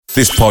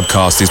This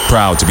podcast is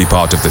proud to be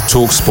part of the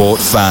TalkSport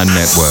Fan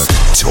Network.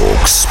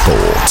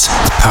 TalkSport.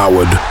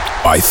 Powered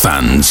by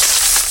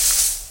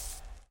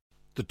fans.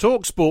 The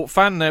TalkSport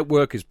Fan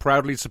Network is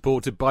proudly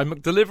supported by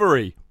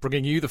McDelivery,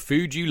 bringing you the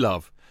food you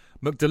love.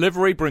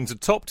 McDelivery brings a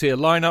top-tier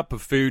lineup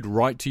of food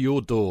right to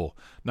your door.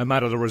 No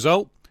matter the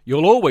result,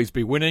 you'll always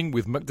be winning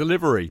with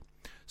McDelivery.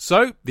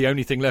 So, the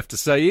only thing left to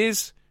say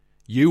is,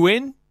 you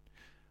win?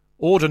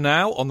 Order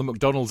now on the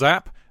McDonald's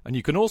app, and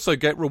you can also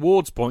get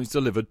rewards points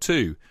delivered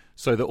too,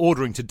 so that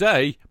ordering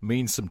today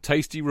means some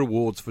tasty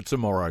rewards for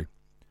tomorrow.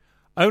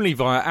 Only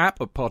via app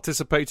at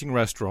participating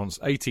restaurants.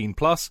 18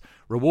 plus.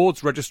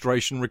 Rewards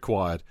registration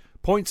required.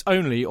 Points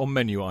only on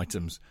menu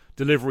items.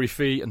 Delivery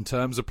fee and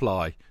terms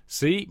apply.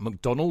 See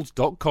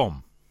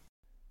mcdonalds.com.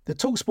 The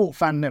TalkSport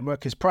Fan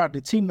Network is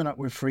proudly teaming up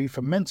with Free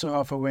for Mental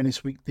Health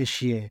Awareness Week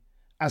this year.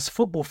 As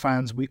football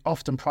fans, we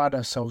often pride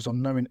ourselves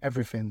on knowing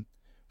everything,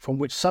 from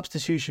which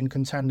substitution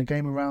can turn the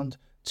game around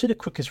to the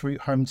quickest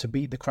route home to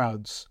beat the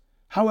crowds.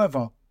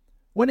 However,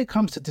 when it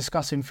comes to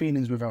discussing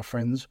feelings with our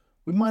friends,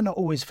 we might not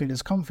always feel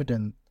as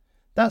confident.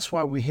 That's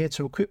why we're here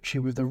to equip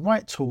you with the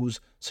right tools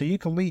so you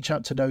can reach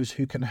out to those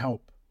who can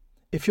help.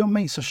 If your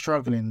mates are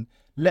struggling,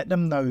 let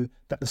them know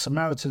that the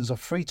Samaritans are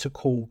free to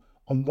call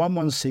on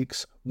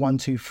 116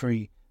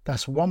 123.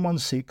 That's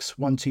 116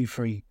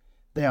 123.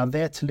 They are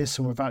there to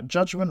listen without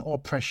judgment or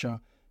pressure,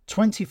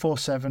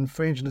 24/7,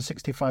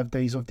 365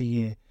 days of the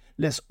year.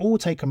 Let's all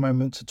take a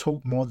moment to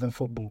talk more than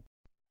football.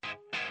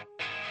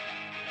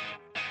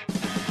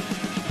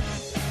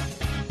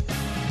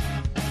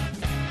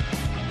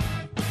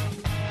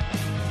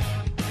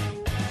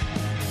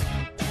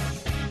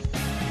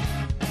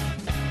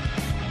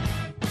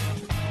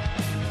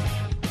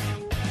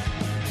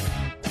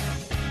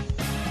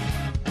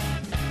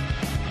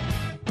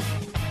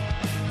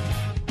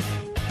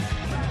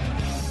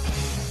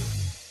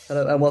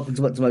 Hello and welcome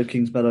to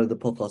Kingsmeadow, the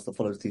podcast that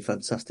follows the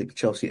fantastic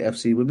Chelsea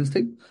FC women's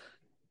team.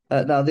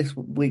 Now, this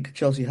week,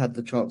 Chelsea had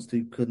the chance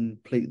to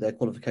complete their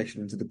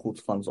qualification into the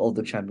quarterfinals of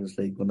the Champions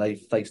League when they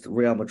faced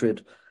Real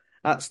Madrid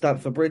at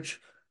Stamford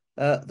Bridge.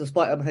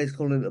 Despite Emma Hayes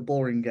calling it a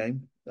boring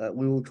game,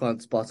 we will try and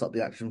spice up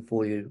the action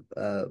for you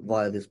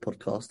via this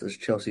podcast as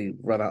Chelsea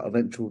ran out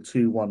eventual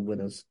 2-1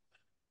 winners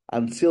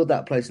and sealed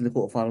that place in the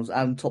quarterfinals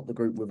and topped the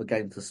group with a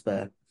game to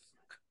spare.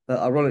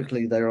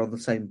 Ironically, they are on the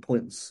same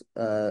points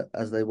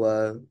as they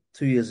were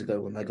 2 years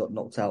ago when they got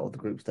knocked out of the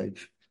group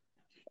stage,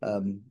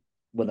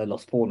 when they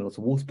lost 4-0 to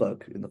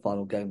Wolfsburg in the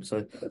final game.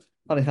 So,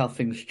 funny how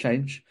things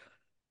change.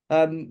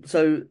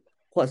 So,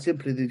 quite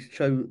simply, the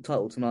show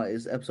title tonight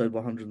is episode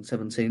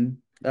 117,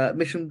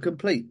 Mission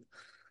Complete.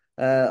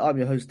 I'm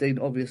your host, Dean,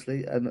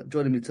 obviously, and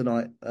joining me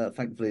tonight,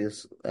 thankfully,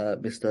 is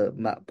Mr.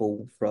 Matt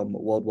Ball from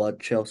Worldwide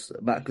Chelsea.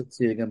 Matt, good to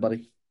see you again,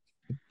 buddy.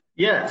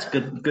 Yeah, it's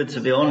good to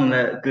be on,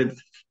 and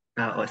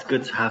it's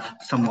good to have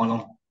someone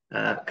on,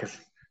 because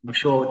I'm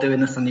sure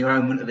doing this on your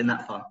own wouldn't have been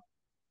that fun.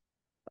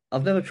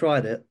 I've never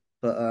tried it,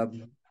 but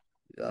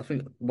I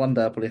think one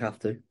day I'll probably have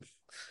to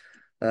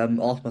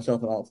ask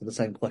myself and answer the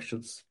same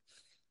questions,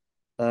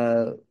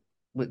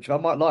 which I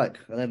might like,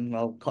 and then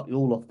I'll cut you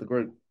all off the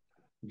group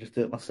and just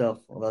do it myself,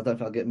 although I don't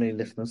think I'll get many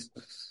listeners.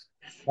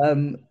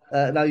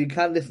 Now, you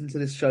can listen to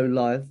this show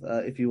live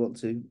if you want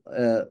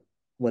to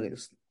when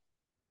it's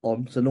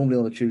on. So normally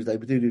on a Tuesday,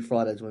 we do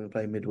Fridays when we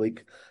play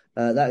midweek.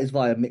 That is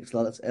via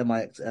Mixlr, that's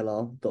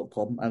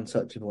mixlr.com, and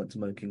searching for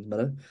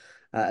Kingsmeadow.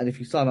 And if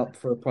you sign up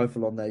for a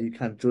profile on there, you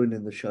can join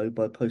in the show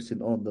by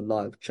posting on the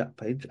live chat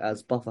page,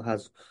 as Buffer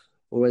has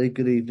already.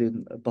 Good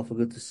evening, Buffer,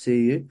 good to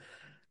see you.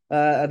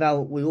 And now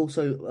we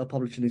also are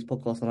publishing these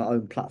podcasts on our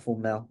own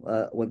platform now,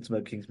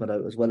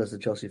 Kingsmeadow, as well as the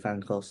Chelsea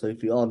Fancast. So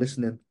if you are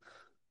listening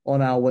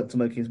on our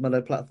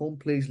Kingsmeadow platform,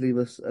 please leave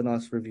us a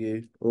nice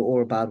review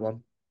or a bad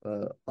one.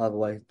 Either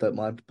way, don't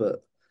mind,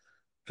 but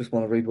just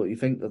want to read what you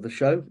think of the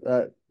show.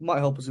 Might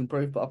help us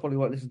improve, but I probably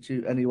won't listen to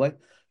you anyway.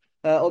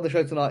 On the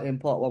show tonight, in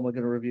part one, we're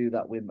going to review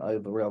that win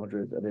over Real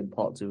Madrid, and in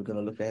part two, we're going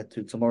to look ahead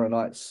to tomorrow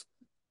night's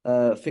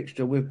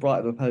fixture with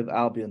Brighton and Hove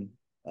Albion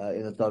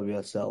in the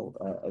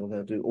WSL, and we're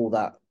going to do all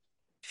that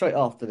straight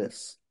after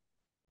this.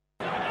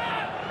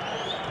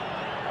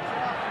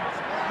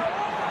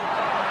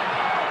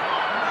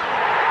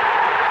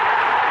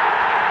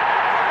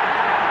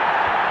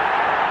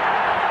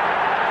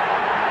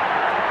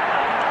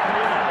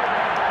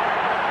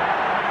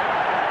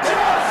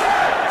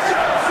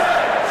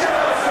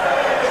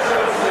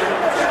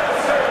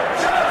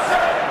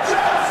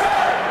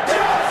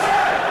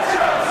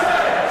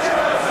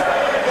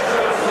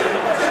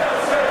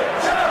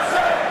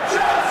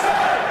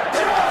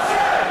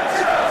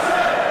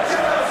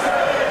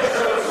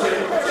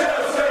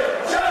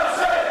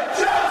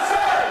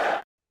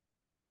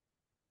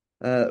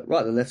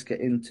 Right, then let's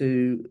get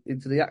into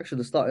the action.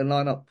 The starting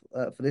lineup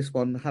for this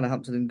one: Hannah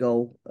Hampton in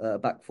goal,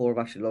 back four of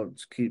Ashley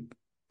Lawrence,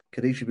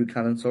 Kadisha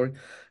Buchanan,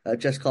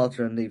 Jess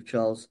Carter and Neve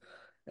Charles,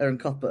 Erin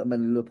Cuthbert and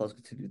Melanie Lopez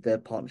continued their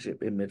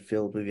partnership in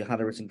midfield with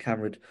Johanna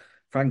Ritten-Camrid,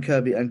 Fran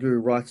Kirby and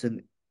Guru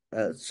Wrighton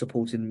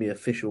supporting Mia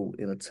Fishel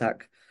in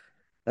attack.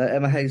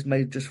 Emma Hayes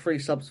made just 3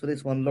 subs for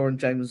this one. Lauren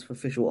James for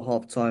Fishel at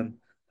half-time,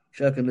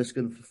 Shurkin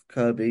Luskin for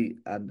Kirby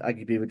and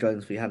Aggie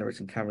Beaver-Jones for Hannah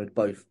and Cameron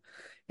both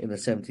in the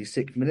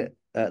 76th minute.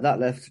 That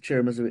left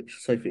Chira Mazovic,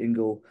 Sophie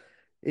Ingle,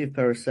 Eve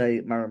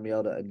Perisset, Mara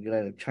Miota and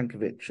Jelena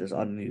Chankovic as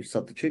unused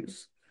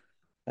substitutes.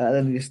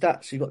 Then in your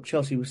stats, you've got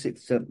Chelsea with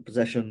 60%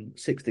 possession,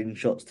 16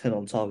 shots, 10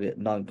 on target,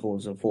 9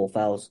 corners and 4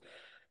 fouls.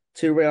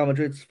 To Real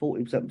Madrid's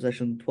 40%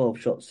 possession, 12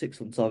 shots,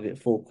 6 on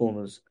target, 4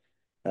 corners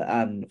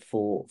and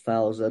 4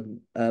 fouls.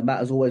 And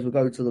Matt, as always, will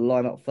go to the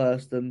lineup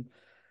first. And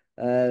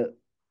uh,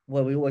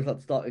 well, we always like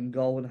to start in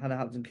goal, and Hannah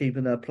Hampton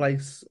keeping her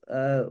place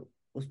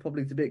was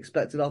probably to be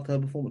expected after her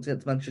performance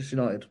against Manchester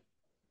United.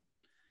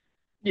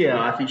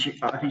 Yeah, I think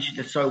she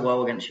did so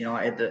well against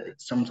United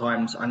that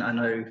sometimes I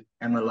know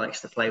Emma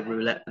likes to play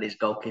roulette with his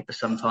goalkeeper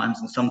sometimes,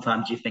 and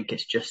sometimes you think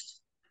it's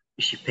just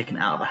she's picking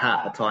it out of a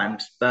hat at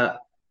times. But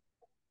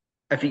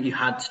I think you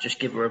had to just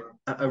give her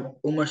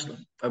almost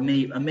a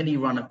mini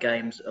run of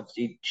games.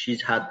 Obviously,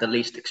 she's had the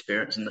least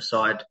experience in the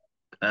side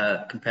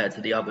compared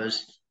to the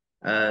others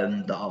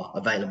that are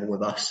available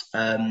with us.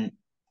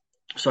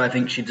 So I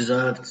think she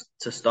deserved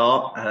to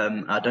start.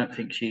 I don't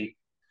think she,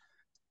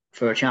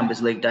 for a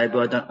Champions League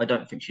debut, I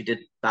don't think she did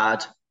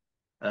bad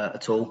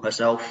at all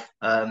herself.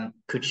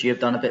 Could she have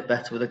done a bit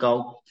better with a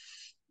goal?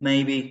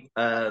 Maybe.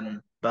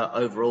 But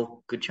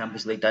overall, good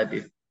Champions League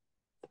debut.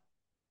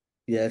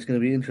 Yeah, it's going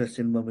to be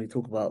interesting when we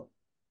talk about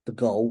the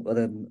goal, and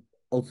then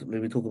ultimately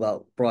we talk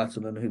about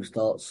Brighton and who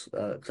starts.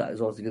 'Cause that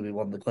is obviously going to be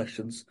one of the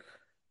questions.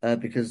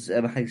 Because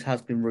Emma Hayes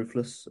has been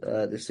ruthless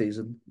this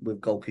season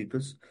with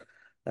goalkeepers.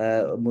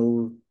 And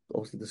we'll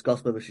obviously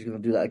discuss whether she's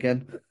going to do that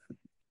again.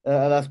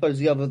 And I suppose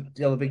the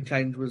other big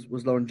change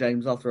was Lauren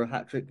James after a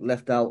hat trick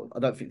left out. I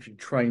don't think she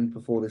trained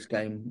before this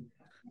game,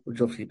 which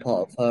is obviously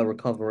part of her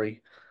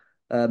recovery.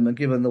 And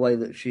given the way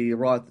that she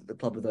arrived at the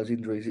club with those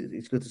injuries,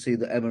 it's good to see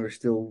that Emma is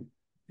still,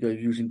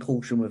 using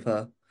caution with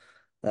her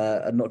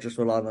and not just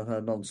relying on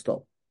her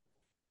non-stop.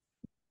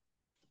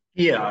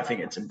 Yeah, I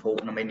think it's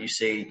important. I mean, you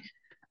see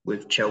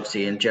with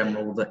Chelsea in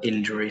general that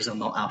injuries are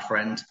not our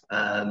friend.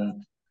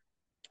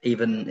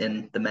 Even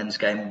in the men's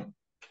game,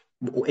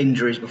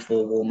 injuries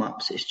before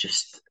warm-ups, it's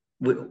just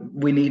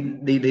we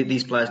need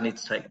these players need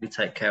to be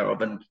taken care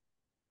of. And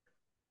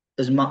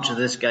as much as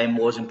this game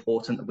was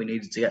important that we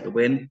needed to get the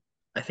win,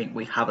 I think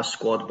we have a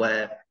squad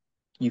where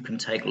you can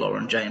take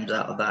Lauren James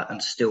out of that and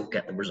still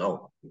get the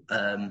result.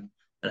 And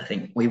I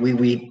think we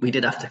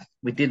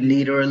did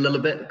need her a little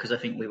bit because I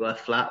think we were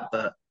flat,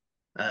 but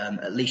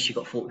at least she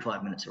got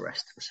 45 minutes of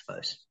rest, I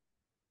suppose.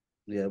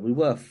 Yeah, we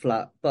were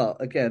flat, but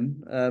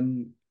again,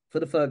 for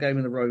the third game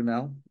in a row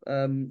now,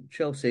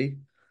 Chelsea,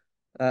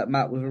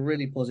 Matt with a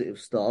really positive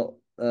start.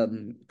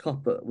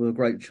 Copper with a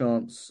great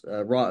chance.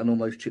 Wright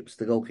almost chips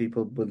the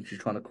goalkeeper when she's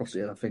trying to cross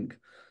it in, I think,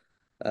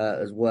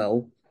 as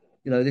well.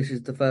 This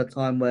is the third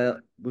time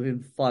where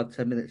within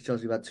 5-10 minutes,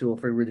 Chelsea have had 2 or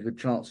 3 really good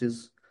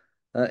chances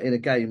in a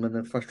game, and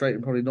they're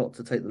frustrating probably not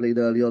to take the lead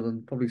early on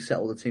and probably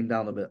settle the team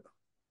down a bit.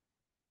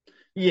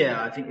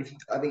 Yeah, I think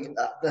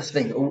that's the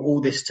thing. All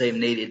this team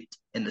needed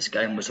in this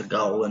game was a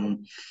goal,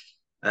 and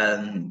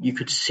you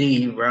could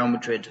see Real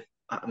Madrid.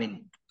 I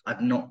mean,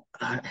 I've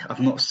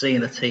not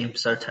seen a team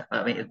so.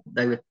 I mean,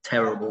 they were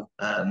terrible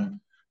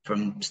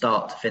from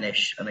start to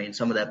finish. I mean,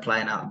 some of their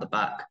playing out of the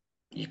back.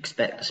 You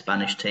expect the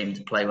Spanish team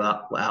to play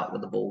out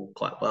with the ball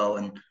quite well,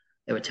 and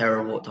they were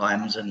terrible at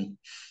times. And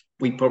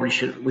we probably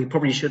should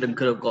and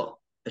could have got,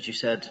 as you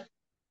said,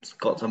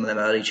 got some of them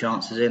early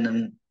chances in,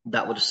 and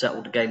that would have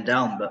settled the game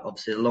down. But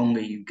obviously, the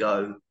longer you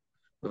go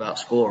without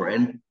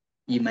scoring,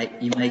 you make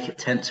it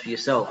tense for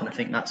yourself. And I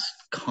think that's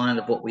kind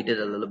of what we did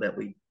a little bit.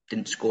 We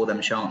didn't score them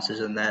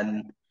chances, and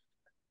then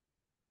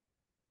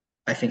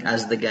I think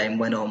as the game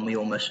went on, we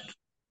almost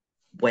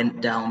went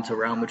down to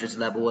Real Madrid's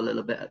level a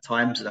little bit at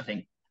times. And I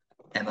think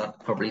Emma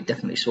probably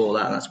definitely saw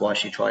that, and that's why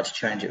she tried to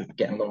change it with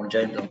getting Lauren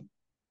James on.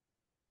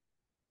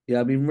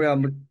 Yeah, I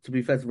mean, to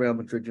be fair to Real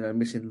Madrid,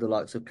 missing the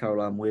likes of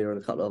Caroline Weir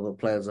and a couple of other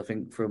players, I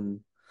think,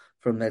 from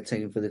their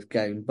team for this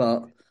game.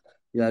 But,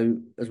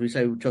 as we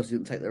say, Chelsea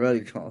didn't take their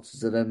early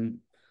chances. And then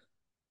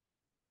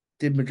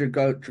did Madrid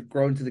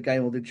grow into the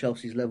game, or did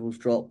Chelsea's levels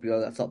drop?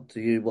 That's up to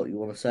you what you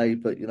want to say.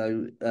 But,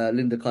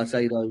 Linda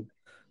Caicedo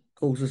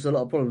caused us a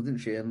lot of problems,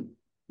 didn't she? And,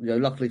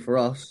 luckily for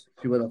us,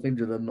 she went off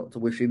injured, and not to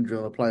wish injury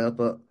on a player,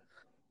 but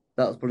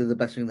that was probably the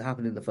best thing that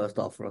happened in the first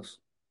half for us.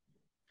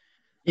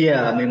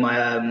 Yeah, I mean,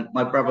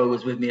 my brother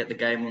was with me at the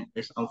game.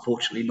 He's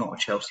unfortunately not a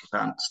Chelsea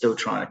fan, still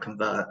trying to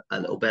convert a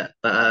little bit.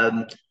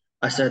 But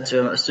I said to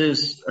him as soon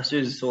as I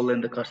saw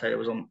Linda Caicedo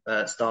was on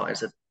start, I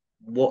said,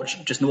 watch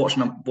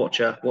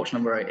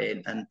number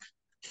 18. And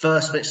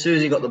first, as soon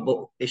as he got the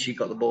ball,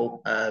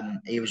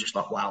 he was just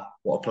like, wow,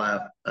 what a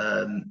player.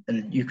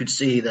 And you could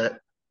see that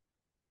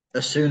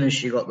as soon as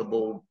she got the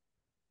ball,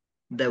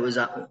 there was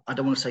that, I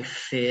don't want to say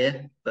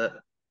fear, but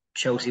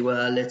Chelsea were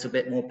a little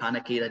bit more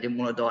panicky. They didn't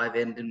want to dive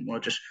in, didn't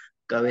want to just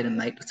go in and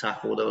make the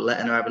tackle. They were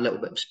letting her have a little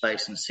bit of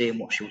space and seeing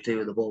what she'll do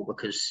with the ball,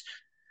 because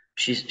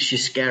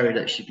she's scary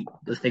that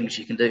the things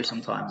she can do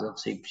sometimes.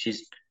 Obviously,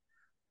 she's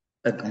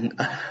again.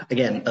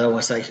 I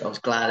want to say I was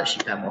glad that she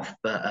came off,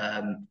 but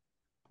I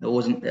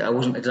wasn't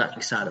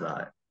exactly sad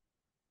about it.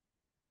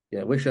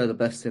 Yeah, wish her the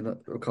best in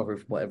recovery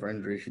from whatever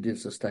injury she did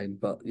sustain.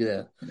 But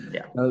yeah,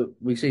 Yeah.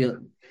 we see it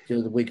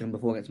the weekend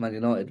before against Man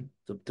United.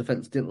 The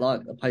defence didn't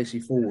like a pacey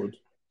forward,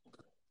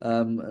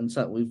 and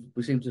so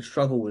we seem to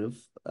struggle with.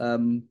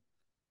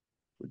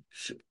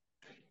 Which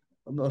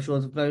I'm not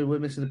sure. Maybe we're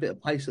missing a bit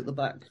of pace at the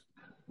back.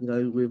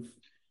 With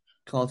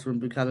Carter and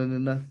Buchanan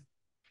in there.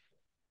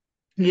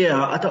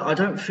 Yeah, I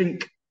don't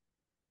think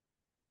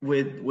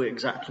we're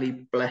exactly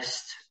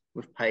blessed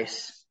with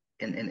pace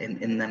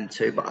in them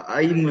too. But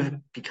even with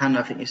Buchanan,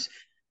 I think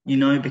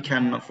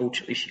Buchanan,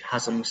 unfortunately, she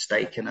has a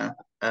mistake in her.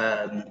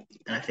 And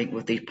I think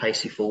with these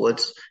pacey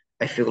forwards,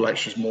 I feel like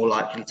she's more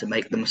likely to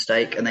make the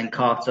mistake. And then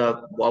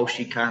Carter, while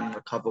she can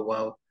recover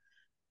well,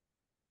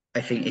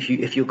 I think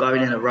if you're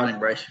going in a running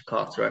race with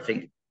Carter, I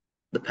think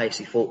the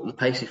pacey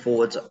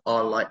forwards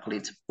are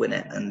likely to win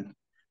it. And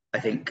I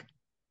think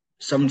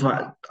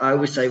sometimes I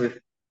always say with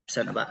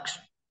centre backs,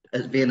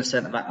 as being a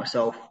centre back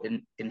myself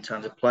in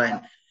terms of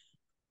playing,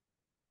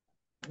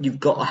 you've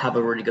got to have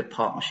a really good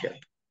partnership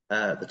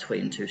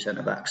between two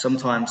centre backs.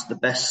 Sometimes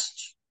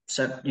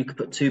you could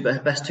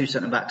put best two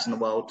centre backs in the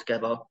world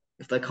together.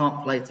 If they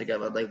can't play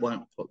together, they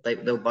won't.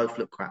 They'll both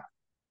look crap.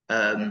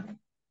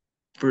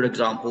 For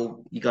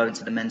example, you go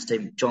into the men's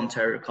team, John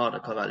Terry, Ricardo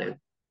Carvalho,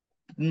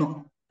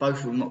 not both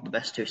of them not the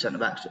best two centre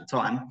backs at the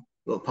time,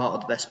 but part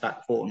of the best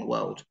back four in the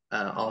world,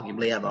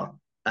 arguably ever.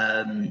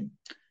 And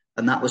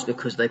that was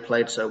because they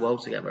played so well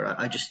together.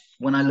 I just,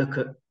 when I look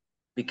at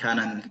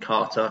Buchanan and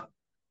Carter,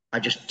 I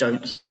just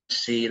don't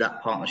see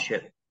that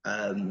partnership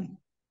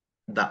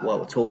that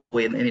well at all.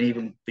 And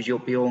even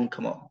Bjorn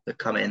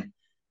come in,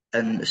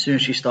 and as soon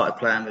as she started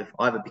playing with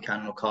either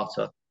Buchanan or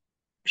Carter,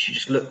 she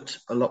just looked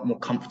a lot more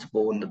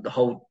comfortable, and the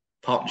whole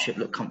partnership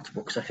looked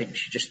comfortable because I think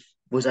she just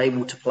was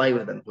able to play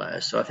with them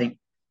players. So I think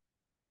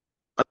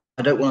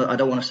I don't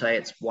want to say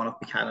it's one of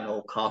Buchanan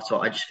or Carter.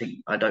 I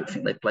don't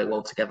think they play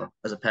well together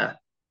as a pair,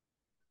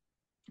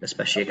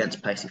 especially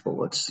against pacey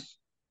forwards.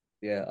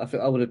 Yeah, I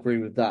think I would agree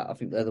with that. I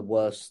think they're the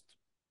worst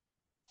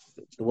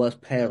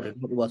pairing,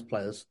 not the worst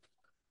players,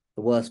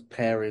 the worst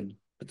pairing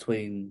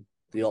between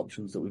the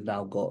options that we've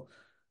now got.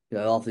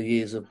 After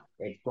years of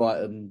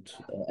Bright and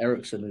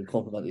Ericsson who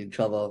complement each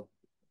other,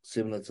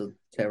 similar to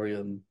Terry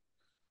and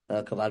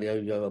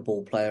Carvalho, a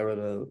ball player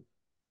and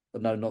a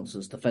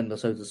no-nonsense defender,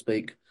 so to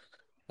speak.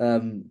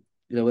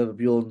 Whether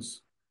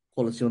Bjorn's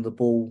quality on the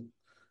ball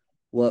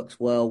works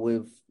well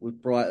with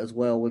Bright as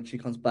well when she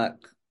comes back.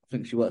 I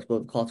think she works well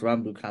with Carter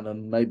and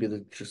Buchanan. Maybe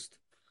there's just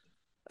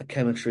a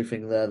chemistry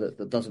thing there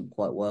that doesn't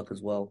quite work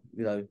as well.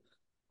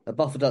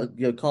 Buffer does,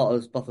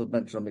 Carter's Buffer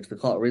mentioned on Mixed.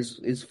 Carter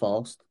is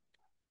fast.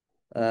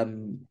 But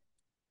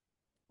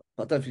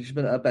I don't think she's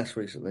been at her best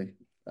recently.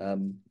 I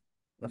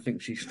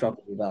think she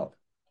struggled without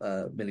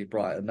Millie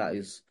Bright, and that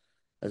is,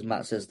 as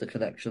Matt says, the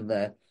connection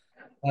there.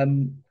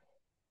 And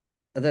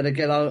then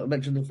again, I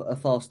mentioned a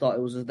fast start.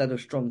 It was then a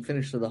strong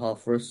finish to the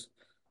half for us.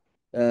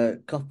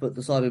 Cuthbert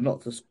decided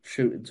not to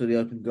shoot into the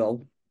open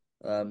goal.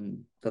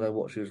 Don't know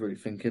what she was really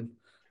thinking.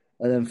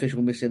 And then Fisher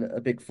missing a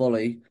big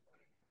volley.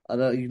 I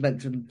know you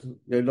mentioned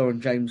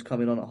Lauren James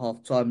coming on at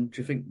half time.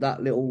 Do you think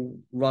that little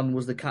run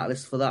was the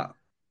catalyst for that?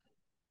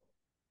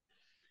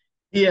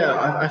 Yeah,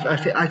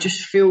 I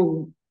just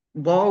feel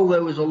while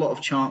there was a lot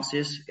of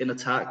chances in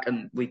attack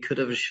and we should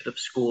have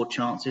scored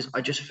chances,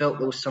 I just felt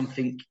there was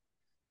something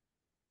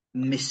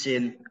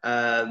missing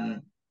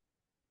from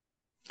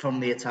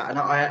the attack. And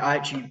I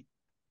actually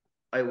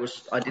when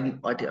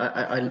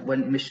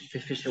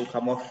Fisher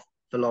come off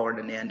for Lauren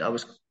in the end, I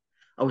was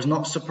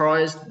not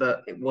surprised,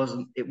 but it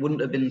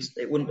wouldn't have been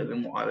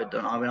what I would have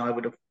done. I mean, I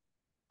would have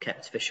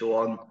kept Fisher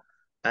on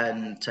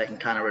and taken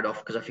Canara off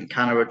because I think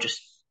Canara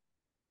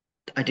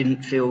I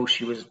didn't feel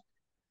she was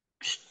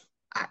just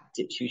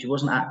active. She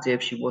wasn't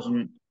active. She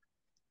didn't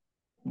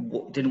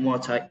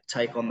want to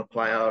take on the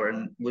player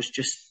and was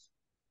just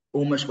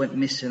almost went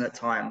missing at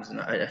times. And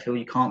I feel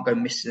you can't go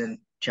missing in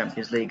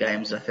Champions League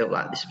games. I felt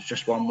like this was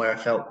just one where I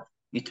felt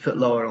you'd put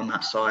Lauren on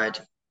that side.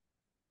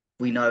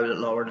 We know that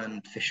Lauren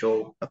and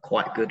Fisher are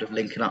quite good at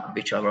linking up with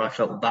each other. I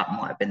felt that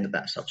might have been the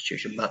better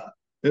substitution, but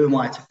who am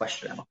I to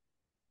question him?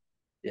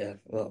 Yeah,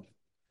 well,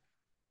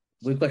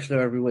 we question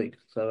her every week,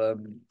 so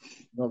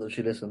not that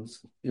she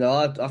listens.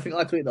 I think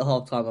I tweeted at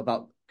half time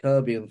about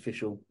Kirby and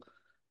Fisher.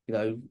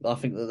 I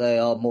think that they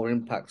are more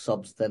impact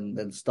subs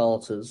than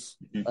starters,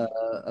 and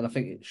I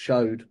think it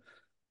showed.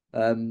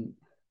 And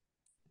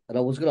I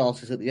was going to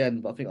ask this at the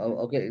end, but I think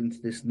I'll get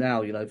into this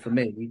now. For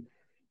me,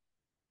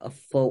 I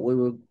thought we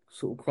were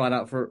sort of crying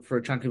out for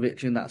a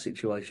Chankovic in that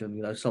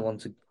situation. Someone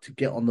to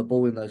get on the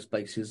ball in those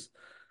spaces.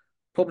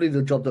 Probably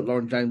the job that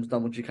Lauren James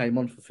done when she came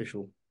on for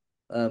Fischl.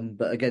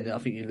 But again, I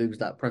think you lose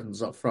that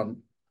presence up front.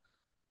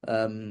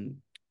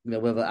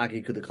 Whether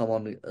Aggie could have come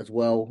on as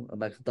well and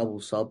make a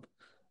double sub.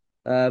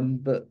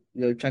 But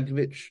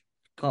Chankovic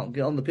can't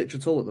get on the pitch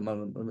at all at the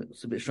moment, and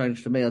it's a bit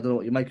strange to me. I don't know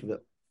what you make of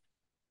it.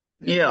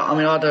 Yeah, I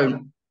mean, I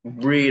don't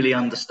really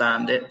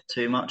understand it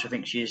too much. I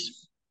think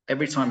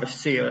every time we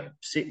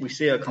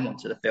see her come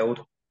onto the field,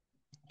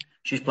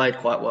 she's played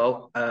quite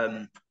well.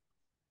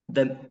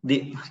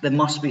 There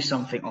must be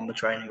something on the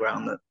training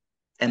ground that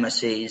Emma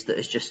sees that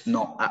is just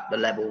not at the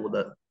level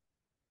that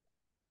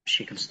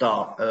she can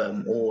start,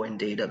 or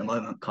indeed at the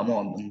moment come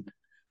on. And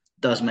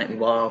does make me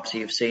worry.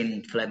 Obviously, you've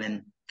seen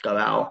Fleming go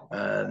out,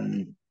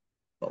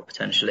 or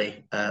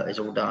potentially is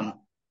all done.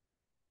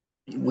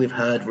 We've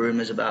heard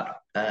rumours about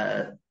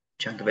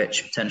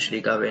Jankovic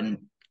potentially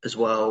going as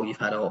well. You've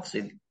had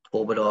obviously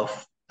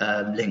Orbadov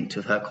linked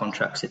with her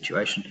contract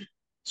situation.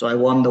 So I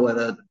wonder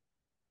whether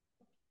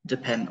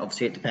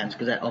obviously it depends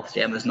because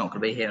obviously Emma's not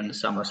going to be here in the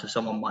summer, so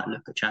someone might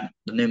look at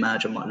the new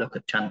manager might look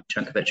at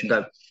Jankovic and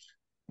go,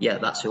 yeah,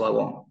 that's who I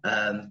want.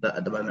 But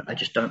at the moment, I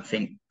just don't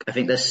think. I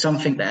think there's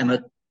something that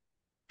Emma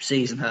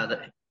sees in her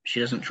that she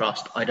doesn't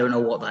trust. I don't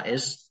know what that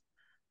is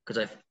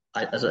because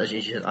as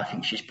you said, I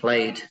think she's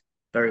played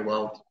very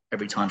well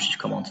every time she's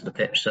come onto the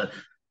pitch. So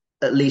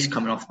at least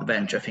coming off the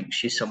bench, I think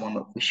she's someone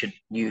that we should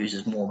use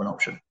as more of an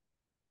option.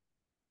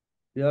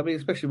 Yeah, I mean,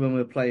 especially when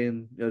we're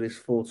playing, this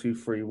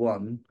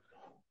 4-2-3-1,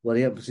 where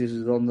the emphasis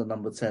is on the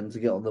number 10 to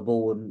get on the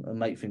ball and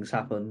make things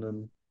happen,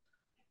 and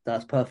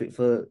that's perfect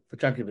for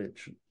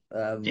Jankovic.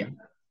 Yeah.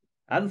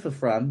 And for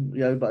Fran,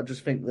 but I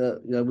just think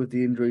that, with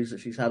the injuries that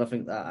she's had, I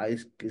think that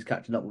is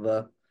catching up with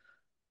her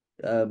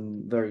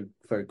very,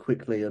 very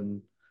quickly.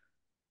 And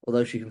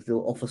although she can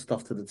still offer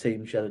stuff to the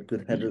team, she had a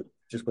good header,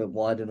 just went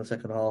wide in the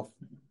second half.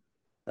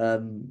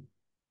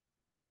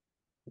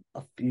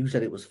 You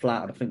said it was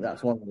flat, and I think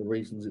that's one of the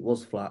reasons it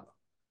was flat.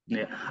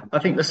 Yeah, I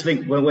think that's the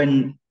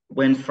thing.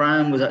 When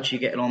Fran was actually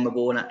getting on the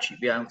ball and actually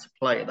be able to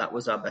play, that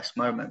was our best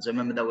moments. I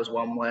remember there was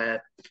one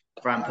where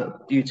Fran put a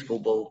beautiful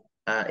ball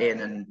in,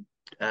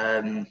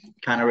 and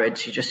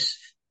Cannerid,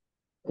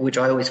 which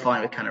I always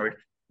find with Cannerid,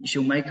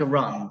 she'll make a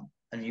run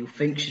and you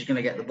think she's going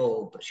to get the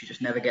ball, but she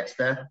just never gets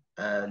there.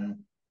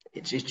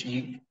 It's just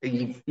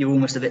you're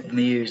almost a bit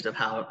bemused of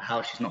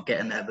how she's not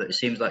getting there, but it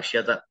seems like she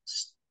had that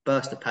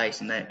burst of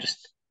pace and then it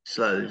just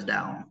slows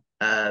down.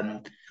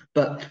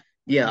 But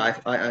yeah,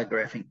 I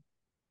agree.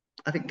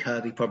 I think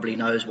Kirby probably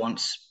knows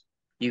once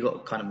you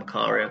got kind of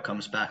Macario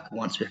comes back,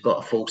 once we've got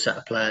a full set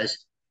of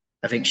players,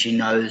 I think she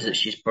knows that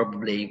she's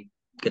probably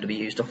going to be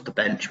used off the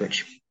bench,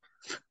 which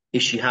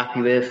is she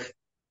happy with?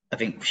 I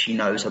think she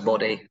knows her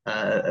body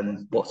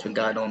and what's been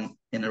going on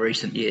in the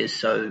recent years.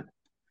 So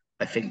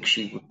I think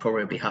she would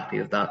probably be happy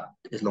with that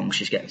as long as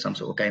she's getting some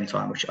sort of game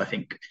time, which I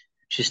think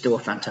she's still a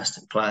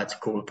fantastic player to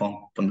call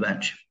upon from the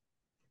bench.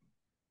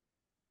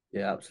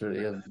 Yeah,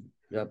 absolutely. And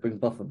bring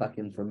Buffer back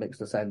in for a mix.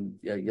 They're saying,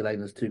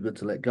 Yelena's too good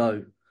to let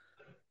go.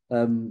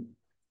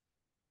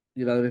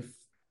 If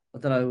I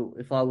don't know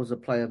if I was a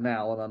player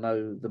now and I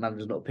know the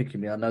manager's not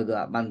picking me, I know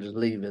that manager's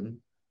leaving.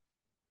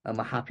 Am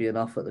I happy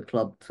enough at the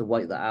club to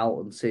wait that out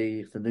and see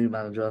if the new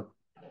manager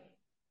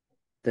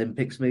then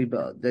picks me?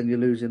 But then you're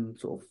losing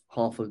sort of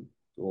half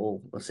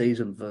or a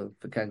season for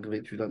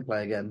Kankovic who don't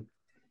play again.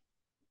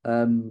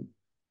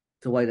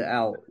 To wait it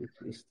out,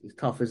 it's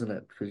tough, isn't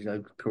it?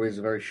 Because careers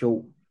are very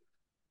short.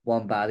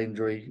 One bad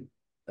injury,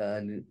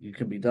 and you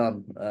can be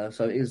done.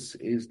 So it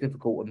is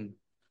difficult, and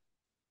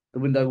the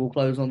window will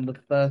close on the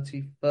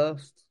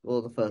 31st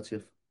or the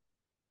 30th.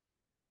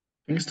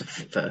 I think it's the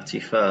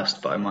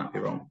 31st, but I might be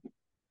wrong.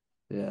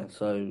 Yeah,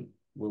 so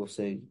we'll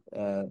see.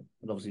 And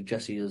obviously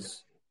Jessie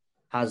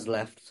has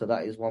left, so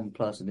that is one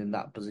person in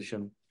that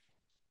position,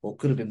 or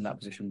could have been in that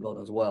position,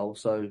 gone as well.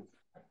 So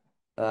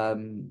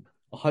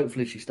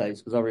hopefully she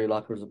stays because I really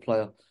like her as a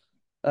player.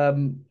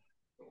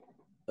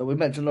 We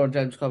mentioned Lauren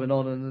James coming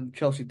on, and then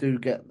Chelsea do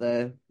get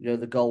the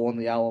goal on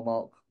the hour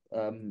mark.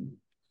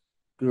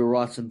 Guru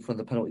Wrighton from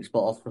the penalty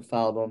spot off for a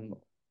foul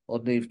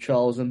on Niamh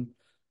Charles, and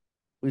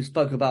we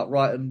spoke about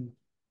Wrighton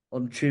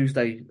on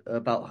Tuesday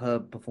about her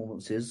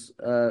performances.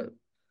 Do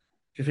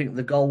you think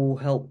the goal will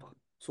help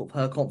sort of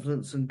her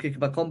confidence and kick her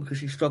back on because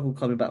she struggled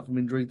coming back from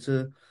injury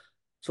to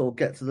sort of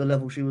get to the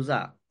level she was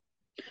at?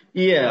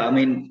 Yeah, I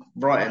mean,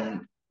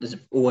 Brighton has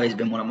always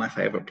been one of my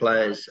favourite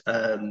players.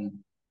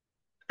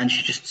 And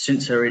she just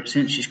since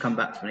she's come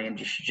back from the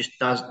injury, she just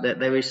does that.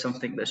 There is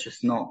something that's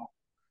just not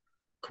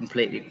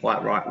completely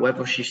quite right.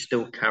 Whether she's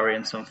still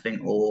carrying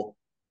something, or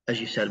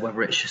as you said,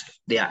 whether it's just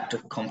the act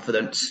of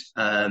confidence.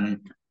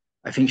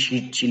 I think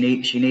she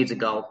needs a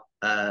goal,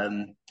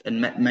 and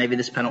maybe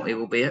this penalty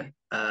will be it.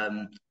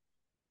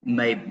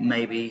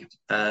 Maybe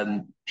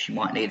she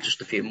might need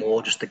just a few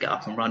more just to get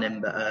up and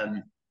running,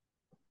 but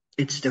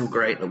it's still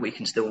great that we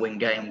can still win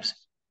games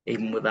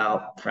even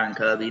without Fran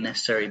Kirby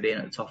necessarily being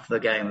at the top of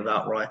the game,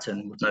 without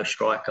Wrighton, with no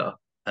striker.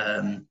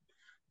 The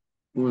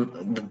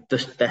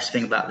best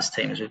thing about this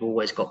team is we've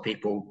always got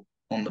people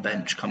on the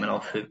bench coming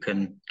off who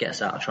can get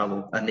us out of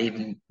trouble. And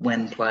even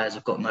when players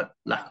have got no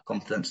lack of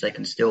confidence, they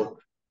can still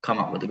come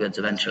up with the goods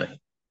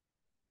eventually.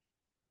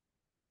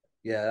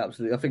 Yeah,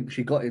 absolutely. I think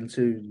she got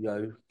into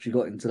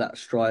that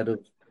stride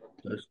of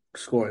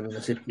scoring and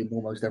assisting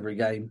almost every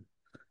game.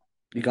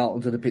 You go out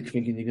onto the pitch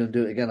thinking you're going to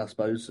do it again, I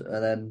suppose,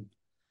 and then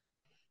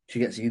she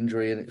gets the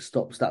injury and it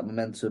stops that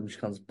momentum. She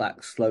comes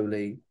back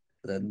slowly.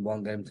 Then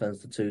one game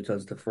turns to two,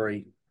 turns to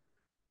three.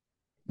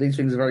 These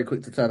things are very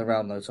quick to turn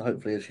around, though. So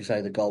hopefully, as you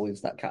say, the goal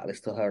is that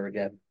catalyst to her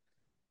again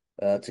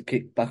to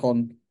kick back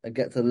on and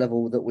get to the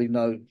level that we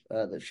know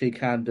that she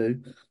can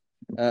do.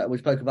 We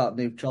spoke about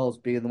Niamh Charles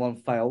being the one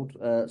failed,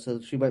 so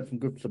she went from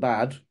good to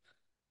bad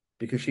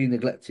because she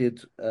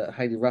neglected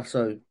Hayley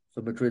Raso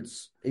for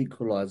Madrid's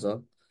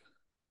equaliser.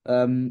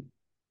 Um,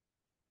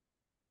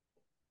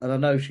 and I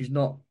know she's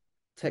not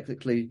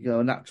technically,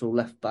 a natural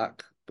left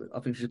back, but I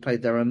think she's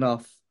played there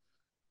enough.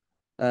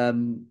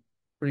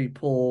 Pretty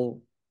poor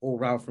all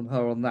round from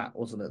her on that,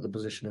 wasn't it? The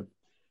positioning.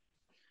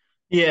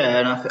 Yeah,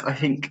 and I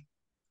think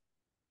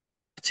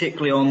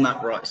particularly on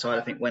that right side,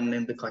 I think when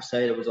Linda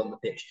Caicedo was on the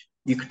pitch,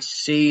 you could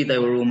see they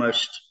were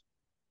almost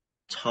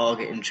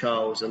targeting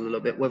Charles a little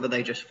bit, whether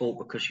they just thought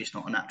because she's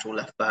not a natural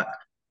left back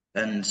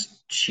and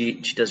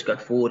she does go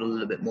forward a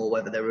little bit more,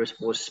 whether there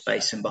was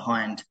space in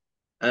behind.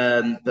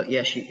 But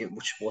yeah,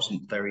 which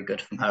wasn't very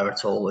good from her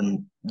at all,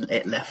 and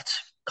it left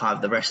kind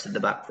of the rest of the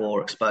back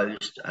four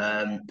exposed,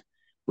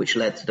 which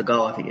led to the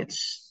goal. I think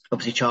it's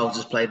obviously Charles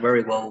has played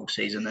very well all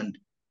season, and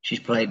she's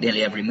played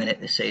nearly every minute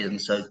this season,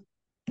 so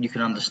you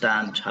can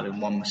understand having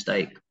one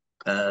mistake,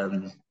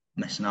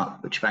 messing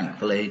up, which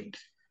thankfully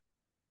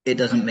it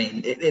doesn't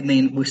mean it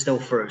mean we're still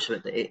through. So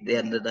at the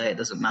end of the day, it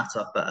doesn't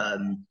matter. But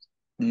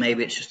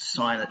maybe it's just a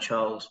sign that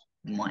Charles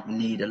might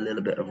need a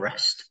little bit of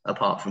rest,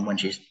 apart from when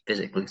she's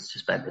physically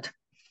suspended.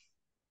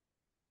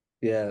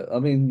 Yeah, I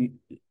mean,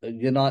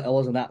 United. I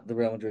wasn't at the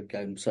Real Madrid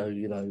game, so I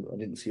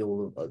didn't see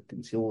all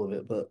of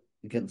it. But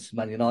against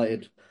Man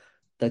United,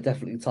 they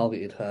definitely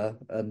targeted her,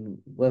 and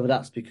whether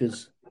that's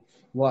because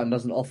Brighton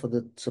doesn't offer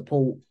the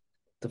support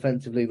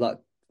defensively, like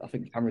I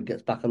think Cameron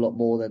gets back a lot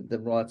more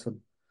than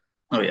Brighton.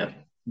 Oh yeah,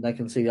 They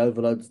can see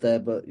overloads there,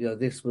 but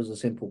this was a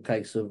simple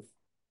case of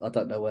I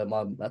don't know where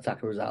my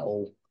attacker is at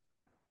all,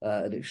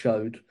 and it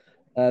showed.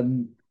 But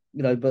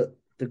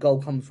the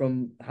goal comes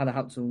from Hannah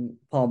Hampton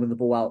palming the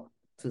ball out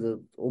to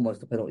the almost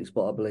the penalty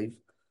spot, I believe.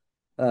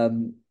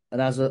 And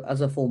as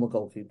a former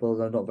goalkeeper,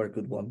 although not a very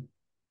good one,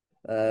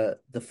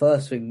 the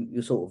first thing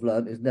you sort of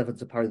learn is never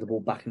to parry the ball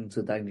back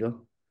into danger.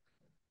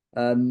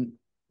 Um,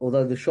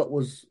 Although the shot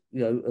was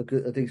a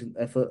decent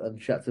effort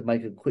and she had to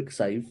make a quick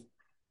save,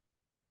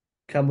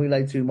 can we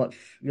lay too much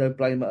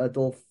blame at her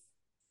door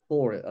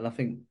for it? And I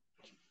think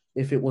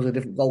if it was a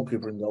different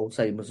goalkeeper in goal,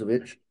 say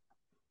Musovic, do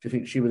you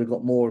think she would have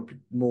got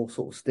more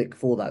sort of stick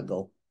for that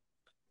goal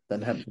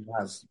than Hampton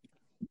has?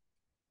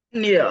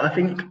 yeah. I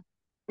think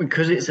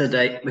because it's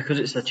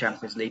a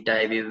Champions League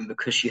debut, and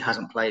because she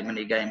hasn't played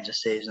many games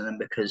this season, and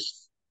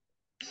because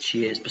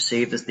she is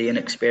perceived as the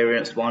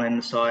inexperienced one in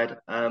the side.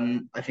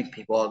 I think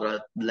people are going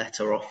to let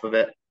her off of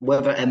it.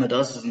 Whether Emma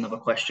does is another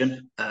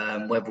question.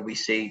 Whether we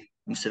see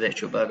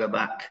Musovic or Berger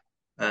back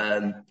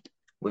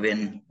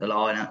within the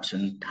lineups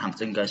and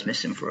Hampton goes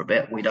missing for a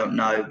bit, we don't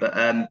know. But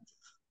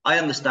I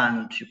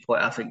understand your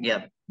point. I think,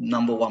 yeah,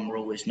 number one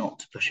rule is not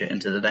to push it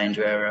into the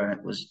danger area, and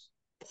it was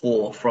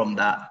poor from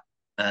that.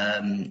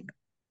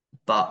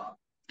 But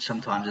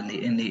sometimes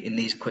in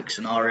these quick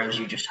scenarios,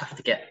 you just have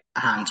to get a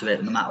hand to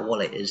it, no matter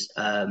what it is.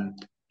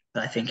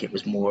 But I think it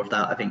was more of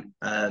that. I think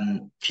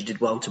she did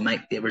well to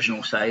make the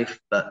original save,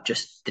 but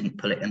just didn't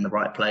put it in the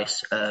right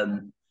place.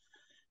 And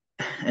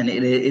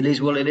it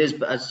is what it is.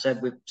 But as I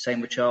said, same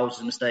with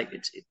Charles' mistake.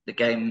 The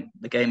game.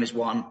 The game is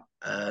won.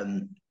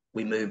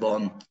 We move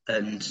on,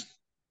 and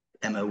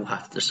Emma will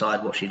have to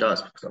decide what she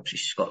does, because obviously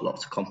she's got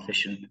lots of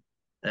competition,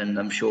 and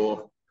I'm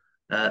sure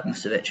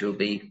Musovic will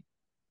be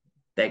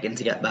begging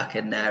to get back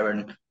in there,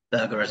 and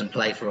Berger hasn't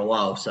played for a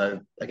while,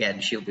 so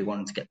again she'll be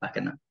wanting to get back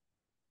in there.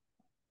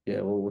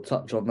 Yeah, well, we'll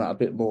touch on that a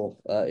bit more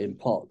in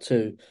part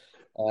two.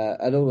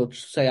 And I'll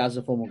say, as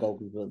a former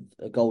goalkeeper,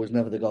 a goal is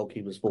never the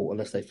goalkeeper's fault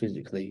unless they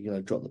physically,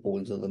 drop the ball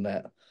into the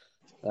net.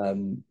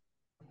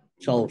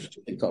 Charles should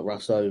have picked up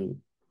Rasso.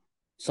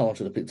 Someone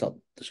should have picked up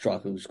the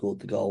striker who scored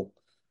the goal.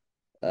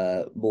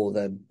 More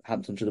than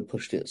Hampton should have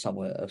pushed it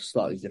somewhere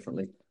slightly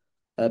differently.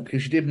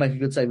 Because she did make a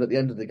good save at the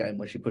end of the game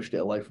when she pushed it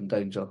away from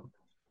danger.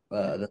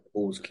 And the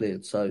ball was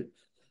cleared. So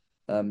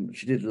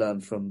she did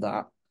learn from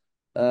that.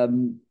 I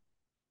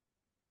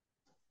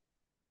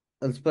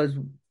suppose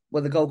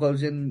when the goal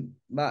goes in,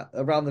 Matt,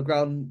 around the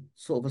ground,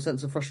 sort of a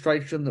sense of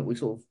frustration that we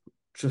sort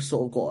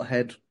of got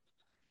ahead.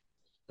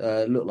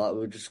 Looked like we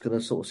were just going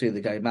to sort of see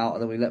the game out,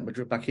 and then we let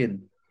Madrid back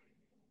in.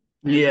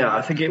 Yeah,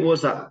 I think it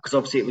was that, because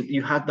obviously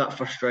you had that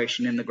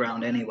frustration in the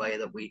ground anyway,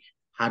 that we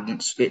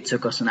hadn't. It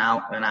took us an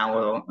hour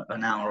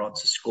on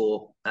to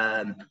score,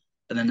 and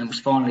then there was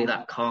finally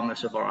that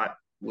calmness of, all right,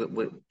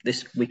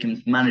 we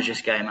can manage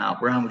this game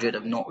out. Real Madrid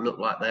have not looked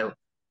like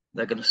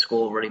they're going to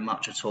score really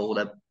much at all.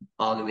 They're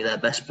arguably their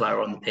best player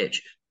on the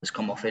pitch has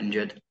come off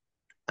injured.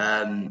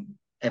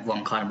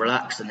 Everyone kind of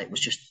relaxed, and it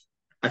was just,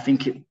 I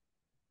think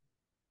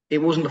it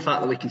wasn't the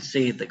fact that we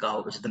conceded the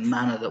goal, it was the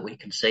manner that we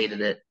conceded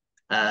it,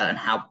 and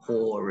how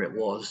poor it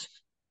was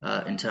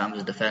in terms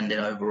of defending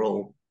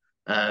overall,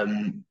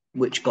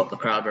 which got the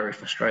crowd very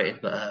frustrated.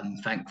 But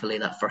thankfully,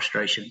 that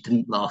frustration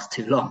didn't last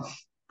too long.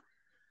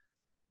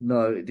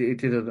 No, it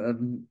didn't.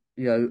 And,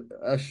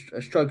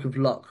 a stroke of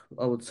luck,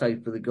 I would say,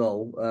 for the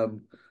goal.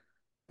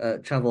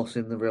 Chavos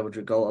in the Real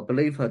Madrid goal. I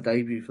believe her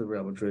debut for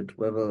Real Madrid,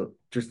 whether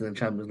just in the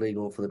Champions League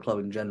or for the club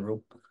in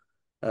general.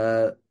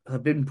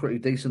 have been pretty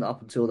decent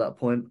up until that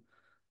point.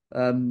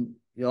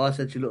 I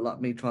said she looked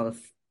like me trying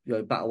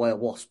to, bat away a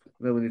wasp.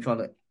 When you're trying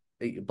to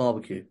eat your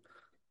barbecue,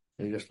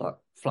 and you're just like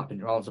flapping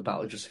your arms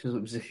about. It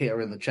was hit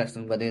her in the chest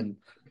and went in.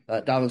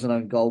 Down as an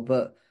own goal.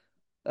 But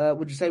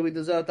would you say we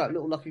deserved that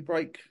little lucky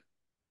break?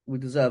 We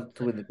deserved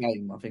to win the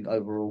game, I think,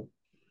 overall.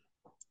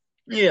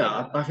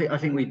 Yeah, I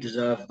think we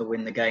deserve to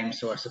win the game.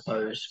 So I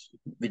suppose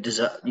we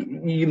deserve.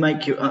 You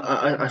make you.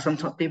 I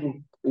sometimes people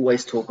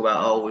always talk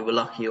about, oh, we were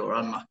lucky or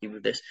unlucky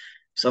with this.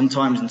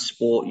 Sometimes in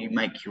sport you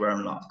make your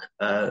own luck.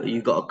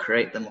 You've got to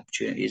create them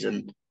opportunities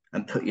and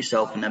put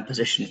yourself in them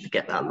positions to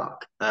get that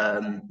luck.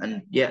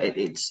 And yeah,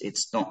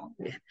 it's not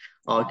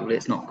arguably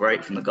it's not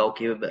great from the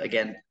goalkeeper, but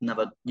again,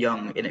 another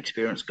young,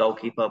 inexperienced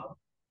goalkeeper.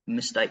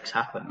 Mistakes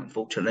happen,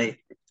 unfortunately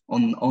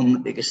on the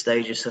bigger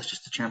stages such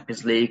as the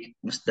Champions League,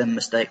 then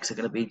mistakes are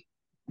going to be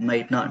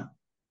made known.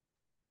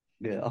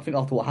 Yeah, I think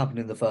after what happened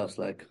in the first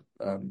leg,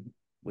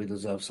 we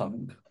deserve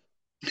something.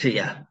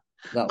 Yeah,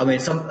 That I mean,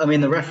 was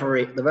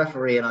the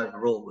refereeing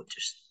overall it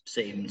just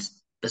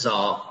seems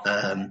bizarre,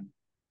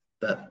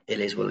 but it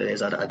is what it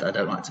is. I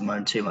don't like to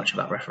moan too much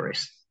about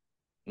referees.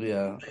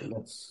 Yeah.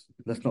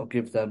 Let's not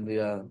give them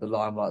the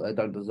limelight they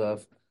don't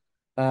deserve.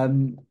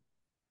 Um,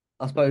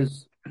 I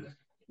suppose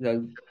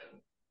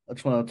I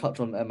just want to touch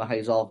on Emma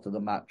Hayes after the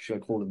match,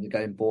 calling the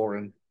game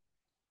boring.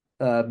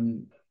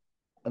 Um,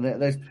 and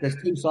there's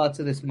two sides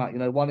to this match.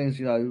 One is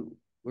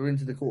we're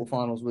into the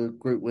quarterfinals with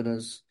group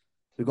winners.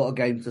 We've got a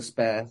game to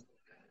spare.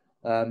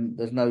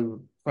 There's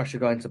no pressure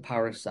going to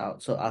Paris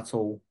at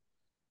all.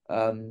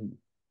 Um,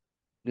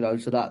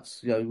 so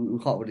that's we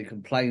can't really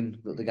complain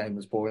that the game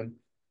was boring.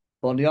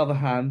 But on the other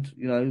hand,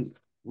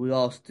 we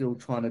are still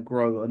trying to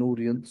grow an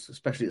audience,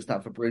 especially at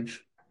Stamford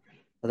Bridge.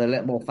 And they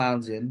let more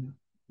fans in.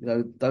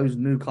 Those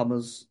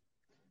newcomers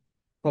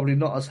probably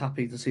not as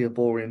happy to see a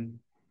boring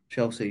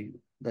Chelsea.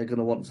 They're going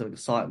to want some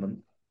excitement.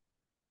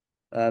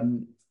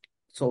 Um,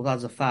 sort of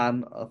as a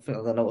fan, I think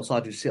I don't know what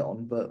side you sit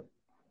on, but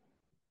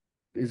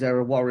is there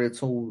a worry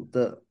at all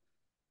that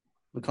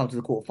we come to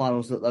the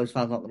quarterfinals that those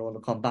fans aren't going to want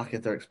to come back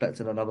if they're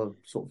expecting another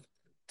sort of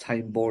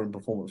tame, boring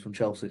performance from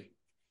Chelsea?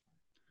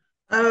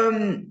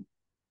 Um,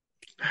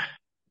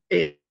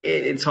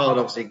 it's hard,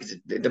 obviously, because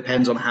it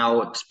depends on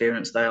how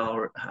experienced they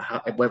are,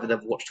 whether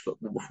they've watched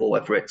football before,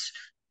 whether it's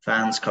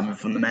fans coming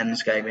from the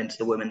men's game into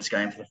the women's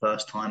game for the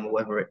first time, or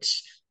whether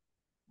it's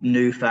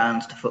new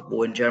fans to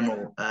football in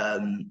general.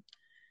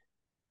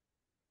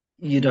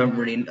 You don't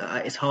really,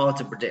 it's hard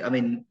to predict. I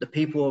mean, the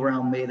people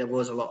around me, there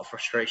was a lot of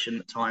frustration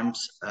at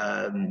times.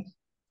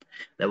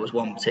 There was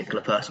one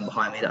particular person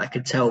behind me that I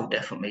could tell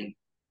definitely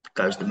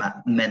goes to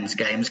men's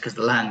games because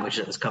the language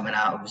that was coming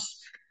out was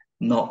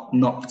not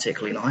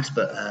particularly nice,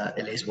 but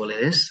it is what it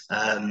is.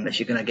 If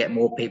you're going to get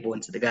more people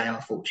into the game,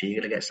 unfortunately,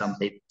 you're going to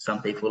get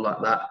some people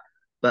like that.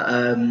 But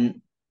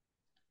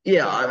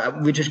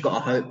yeah, we just got to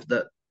hope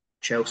that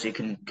Chelsea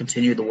can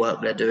continue the work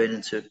they're doing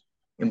and to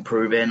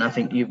improve in. I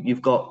think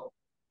you've got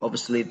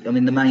obviously. I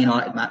mean, the Man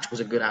United match was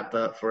a good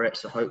advert for it,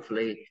 so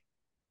hopefully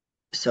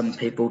some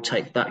people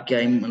take that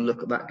game and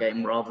look at that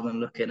game rather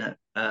than looking at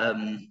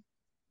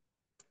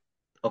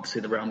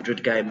obviously the Real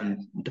Madrid game,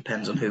 and it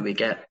depends on who we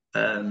get.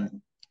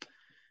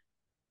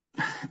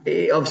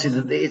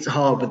 Obviously, it's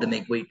hard with the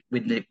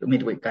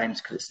midweek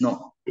games because it's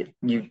not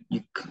you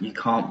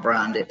can't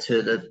brand it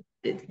to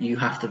you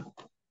have to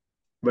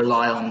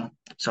rely on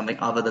something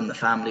other than the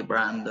family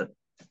brand that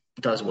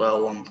does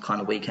well on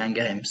kind of weekend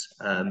games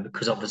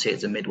because obviously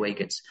it's a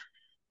midweek,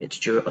 it's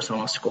due us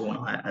on a school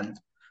night and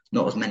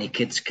not as many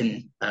kids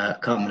can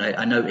come. And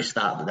I noticed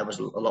that there was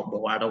a lot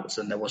more adults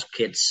than there was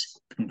kids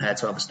compared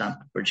to other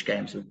Stamford Bridge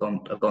games have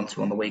gone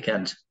to on the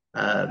weekend.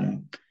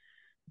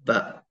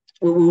 But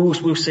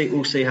we'll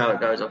see how it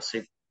goes.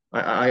 Obviously,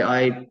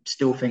 I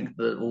still think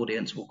the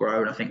audience will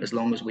grow, and I think as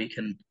long as we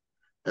can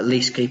at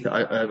least keep it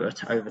over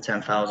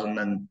 10,000,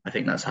 then I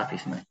think that's happy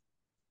for me.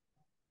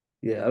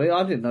 Yeah, I mean,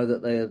 I didn't know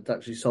that they had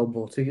actually sold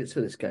more tickets for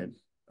this game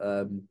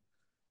than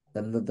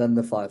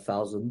the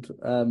 5,000.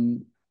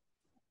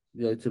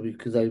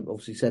 Because they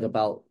obviously said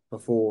about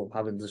before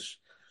having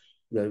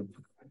to,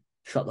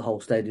 shut the whole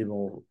stadium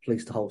or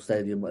police the whole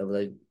stadium, whatever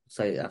they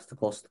say it has to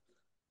cost.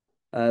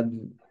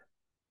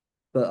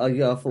 But I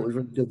thought it was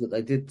really good that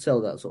they did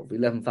sell that sort of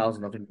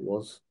 11,000, I think it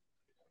was.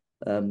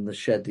 The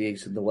shed, the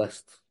east and the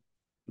west,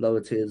 lower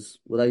tiers,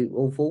 were they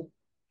all full?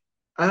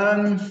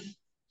 Um,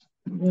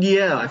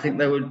 yeah, I think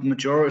there were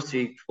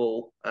majority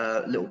full,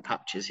 little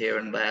patches here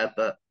and there,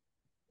 but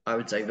I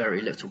would say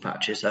very little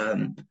patches. I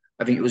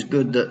think it was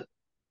good that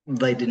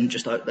they didn't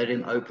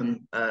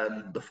open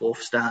the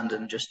fourth stand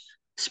and just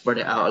spread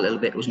it out a little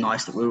bit. It was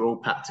nice that we were all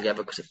packed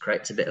together because it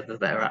creates a bit of a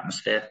better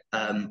atmosphere.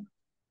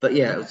 But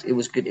yeah, it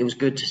was good. It was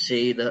good to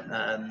see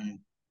that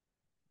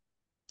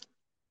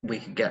we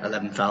could get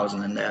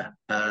 11,000 in there.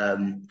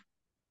 And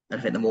I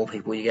think the more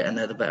people you get in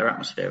there, the better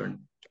atmosphere.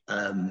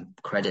 And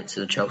credit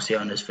to the Chelsea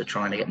owners for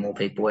trying to get more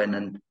people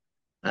in,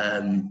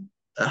 and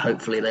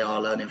hopefully they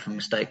are learning from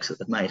mistakes that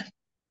they've made.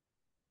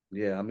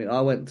 Yeah, I mean,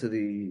 I went to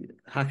the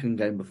Hacking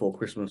game before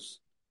Christmas,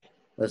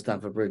 at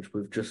Stamford Bridge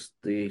with just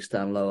the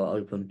stand lower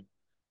open.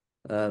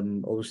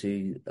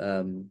 Obviously,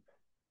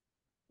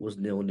 was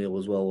 0-0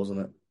 as well, wasn't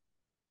it?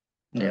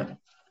 Yeah,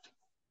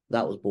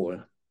 That was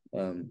boring.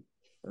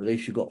 At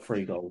least you got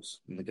 3 goals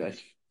in the game.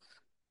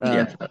 Um,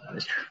 yeah, that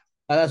is true.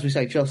 and as we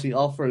say, Chelsea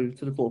are through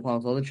to the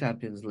quarterfinals of the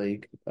Champions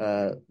League.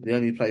 The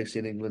only place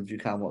in England you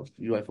can watch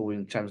UEFA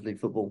Women's Champions League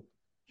football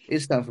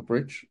is Stamford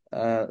Bridge.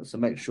 So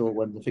make sure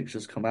when the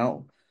fixtures come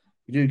out,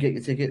 you do get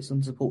your tickets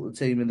and support the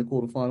team in the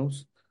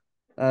quarterfinals.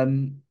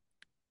 Um,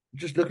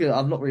 just looking,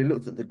 I've not really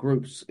looked at the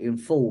groups in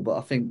full, but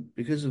I think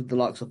because of the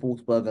likes of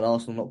Wolfsburg and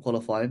Arsenal not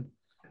qualifying,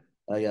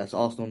 yes,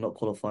 Arsenal not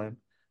qualifying.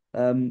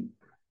 Um,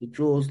 the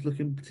draw's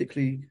looking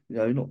particularly,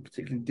 not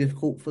particularly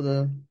difficult for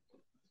the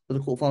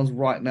quarterfinals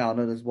right now. I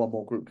know there's one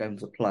more group game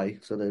to play,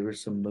 so there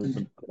is some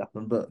movement that could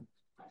happen. But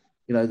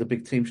the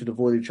big team should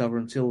avoid each other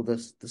until the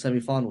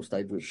semi-final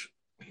stage, which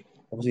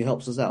obviously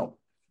helps us out.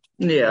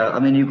 Yeah,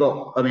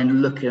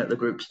 looking at the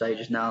group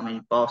stages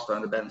now,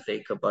 Barcelona and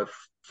Benfica are both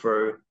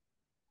through.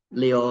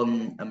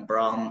 Leon and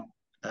Brown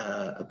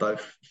are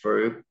both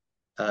through.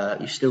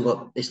 You've still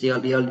got it's the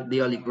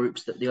only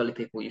groups that the only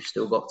people you've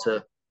still got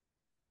to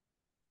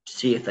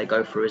see if they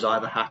go through is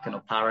either Hacken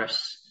or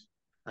Paris,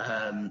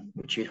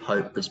 which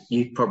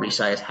you'd probably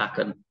say is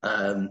Hacken,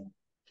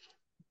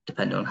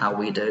 depending on how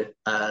we do.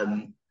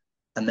 And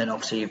then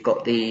obviously you've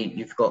got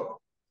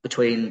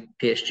between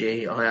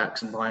PSG,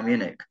 Ajax, and Bayern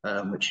Munich,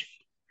 which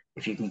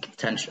if you can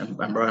potentially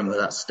and Roma,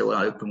 that's still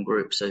an open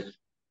group. So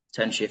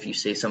potentially, if you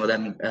see some of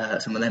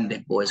them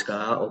big boys go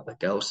out or big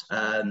girls,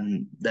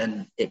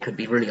 then it could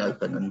be really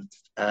open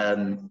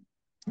and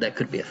there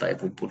could be a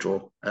favourable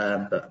draw.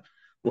 But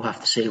we'll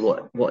have to see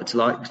what it's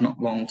like. It's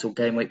not long until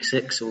game week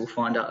 6, so we'll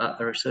find out that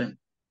very soon.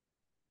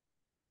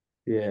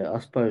 Yeah, I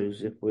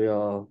suppose if we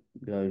are,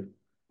 going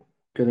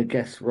to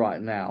guess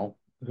right now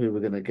who we're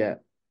going to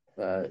get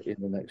in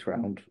the next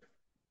round,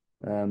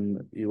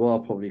 you are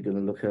probably going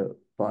to look at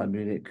Bayern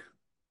Munich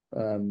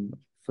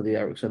for the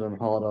Ericsson and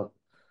Harder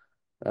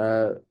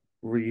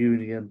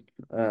reunion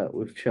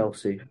with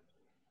Chelsea.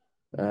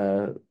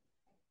 Uh,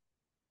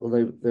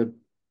 well,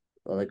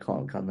 they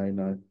can't, can they?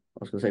 No. I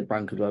was going to say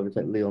Brandt could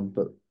overtake Leon,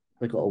 but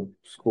they got to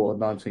score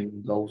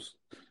 19 goals.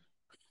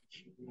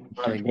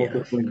 I mean, what Yeah,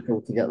 good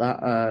Wingfield to get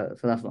that?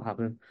 So that's not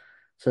happening.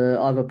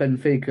 So either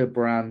Benfica,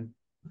 Bran,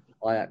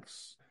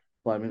 Ajax,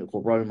 Bayern Munich,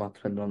 or Roma,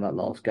 depending on that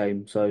last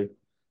game. So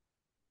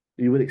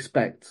you would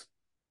expect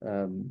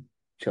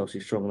Chelsea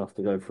strong enough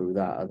to go through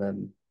that, and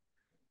then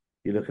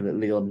you're looking at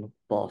Lyon,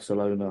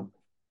 Barcelona,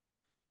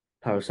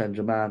 Paris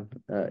Saint-Germain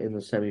in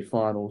the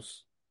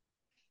semi-finals.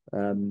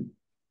 Um,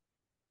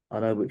 I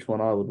know which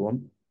one I would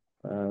want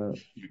uh,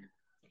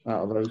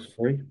 out of those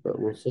three, but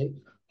we'll see.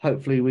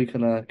 Hopefully, we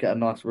can get a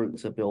nice route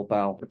to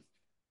Bilbao.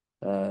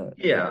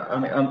 yeah.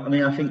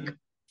 I think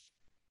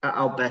at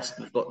our best,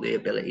 we've got the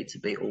ability to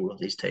beat all of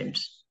these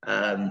teams.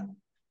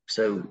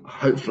 So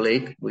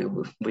hopefully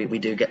we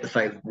do get the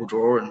favourable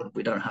draw and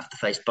we don't have to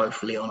face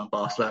both Lyon and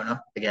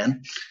Barcelona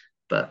again.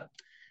 But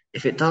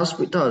if it does,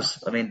 it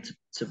does.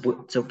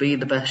 To be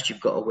the best,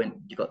 you've got to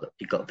win. You've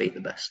got to beat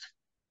the best.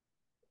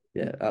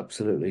 Yeah,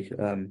 absolutely.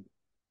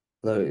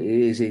 Though it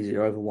is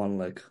easier over one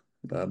leg.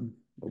 I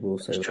will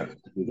say That's that true.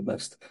 to be the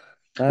best.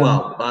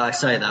 Well, I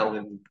say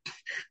that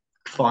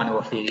final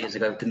a few years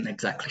ago didn't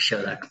exactly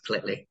show that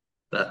completely,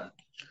 but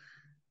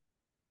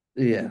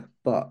Yeah,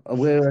 but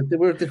we're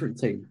a different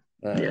team.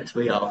 yes,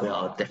 we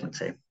are a different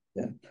team.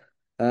 Yeah.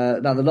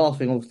 Now the last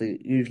thing, obviously,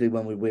 usually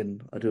when we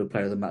win, I do a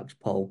player of the match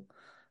poll.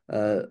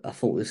 I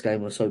thought this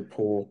game was so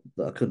poor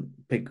that I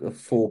couldn't pick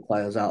 4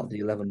 players out of the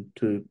 11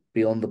 to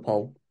be on the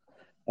poll.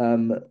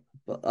 Um,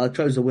 but I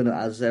chose the winner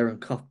as Aaron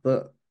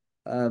Cuthbert.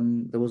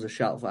 There was a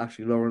shout for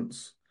Ashley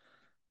Lawrence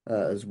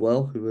as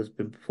well, who has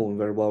been performing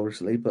very well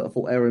recently. But I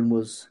thought Erin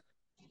was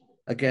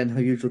again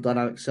her usual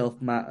dynamic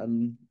self, Matt,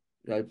 and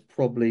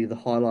probably the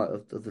highlight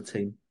of the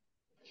team.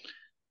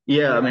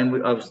 Yeah,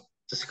 I was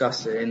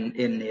discussing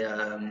in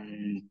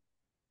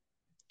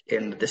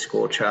the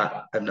Discord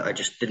chat, and I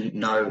just didn't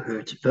know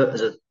who to put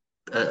as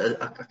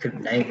I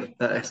couldn't name it,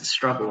 but I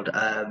struggled.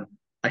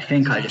 I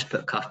think I just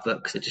put Cuthbert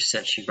because it just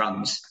said she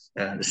runs.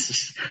 This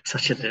is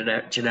such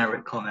a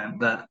generic comment,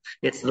 but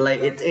it's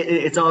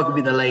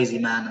arguably the lazy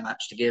man the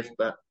match to give.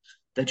 But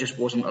there just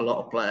wasn't a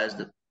lot of players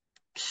that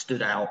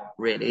stood out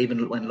really.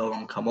 Even when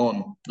Lauren come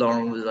on,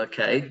 Lauren was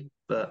okay,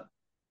 but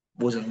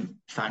wasn't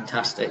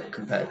fantastic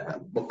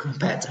compared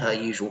to her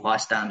usual high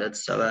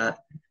standards. So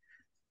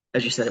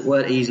as you said, it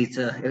weren't easy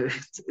to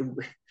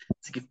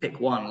pick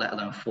one, let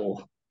alone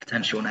 4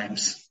 potential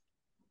names.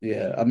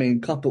 Yeah, I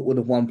mean, Cuthbert would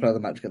have won player of the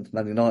match against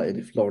Man United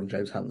if Lauren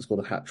James hadn't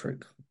scored a hat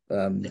trick.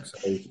 Yeah.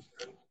 So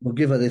we'll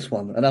give her this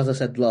one. And as I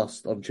said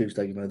last on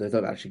Tuesday, they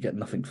don't actually get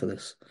nothing for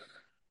this.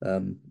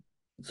 Um,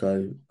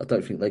 so I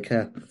don't think they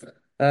care.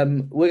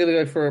 We're going to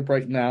go for a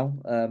break now,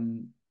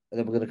 and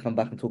then we're going to come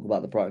back and talk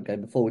about the Brighton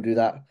game. Before we do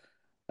that,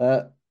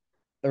 uh,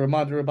 a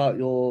reminder about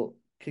your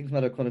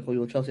Kingsmeadow Chronicle,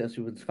 your Chelsea FC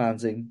Women's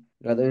fanzine.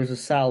 There is a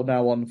sale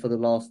now on for the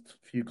last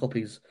few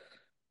copies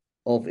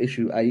of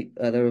issue 8.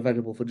 They're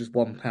available for just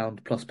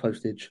 £1 plus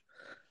postage.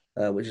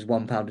 which is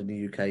 £1 in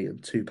the UK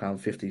and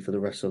 £2.50 for the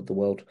rest of the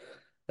world.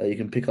 You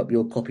can pick up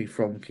your copy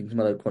from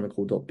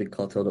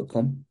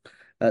kingsmeadowchronicle.bigcartel.com.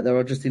 There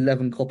are just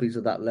 11 copies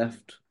of that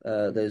left.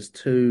 There's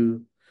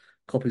 2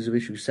 copies of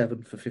issue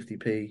 7 for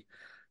 50p,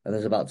 and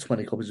there's about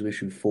 20 copies of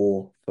issue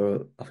 4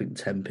 for, I think,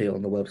 10p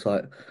on the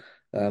website.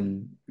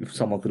 If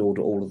someone could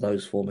order all of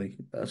those for me,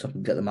 so I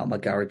can get them out of my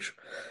garage,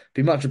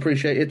 be much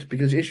appreciated,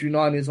 because issue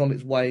 9 is on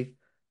its way.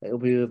 It'll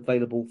be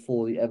available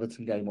for the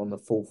Everton game on the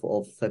 4th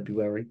of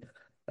February,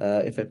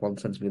 if everyone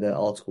sends me their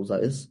articles,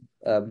 that is.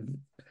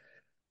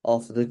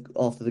 After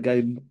the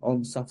game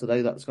on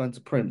Saturday, that's going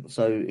to print.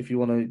 So if you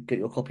want to get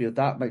your copy of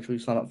that, make sure you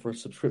sign up for a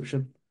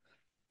subscription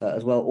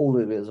as well. All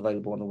of it is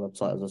available on the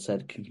website, as I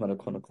said,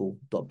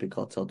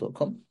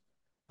 kingsmeadowchronicle.bigcartel.com.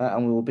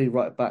 And we will be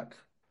right back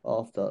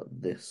after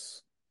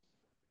this.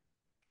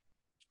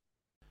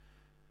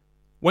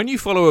 When you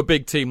follow a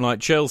big team like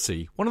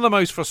Chelsea, one of the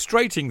most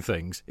frustrating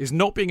things is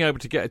not being able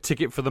to get a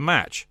ticket for the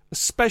match,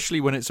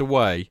 especially when it's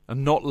away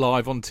and not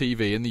live on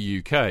TV in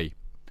the UK.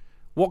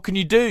 What can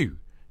you do?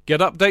 Get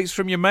updates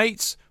from your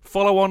mates?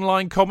 Follow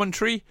online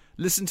commentary?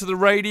 Listen to the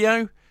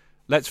radio?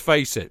 Let's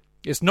face it,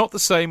 it's not the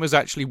same as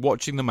actually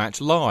watching the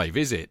match live,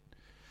 is it?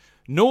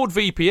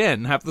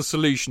 NordVPN have the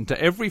solution to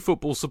every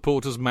football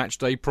supporter's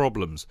matchday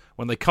problems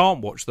when they can't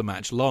watch the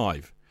match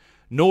live.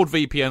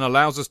 NordVPN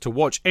allows us to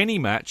watch any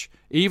match,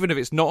 even if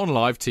it's not on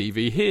live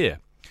TV here.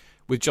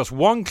 With just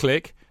one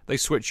click, they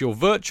switch your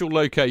virtual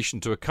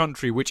location to a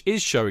country which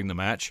is showing the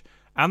match,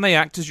 and they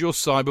act as your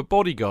cyber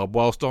bodyguard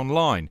whilst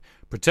online,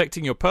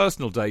 protecting your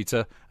personal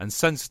data and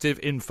sensitive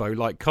info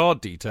like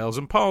card details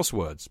and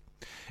passwords.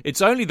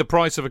 It's only the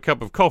price of a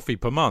cup of coffee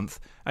per month,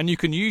 and you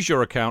can use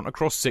your account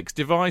across 6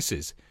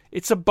 devices.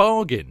 It's a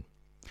bargain.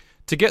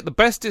 To get the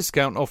best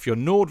discount off your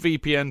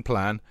NordVPN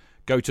plan,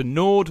 go to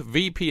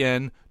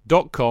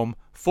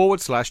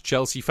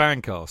nordvpn.com/Chelsea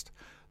Fancast.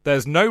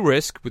 There's no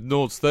risk with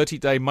Nord's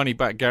 30-day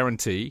money-back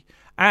guarantee,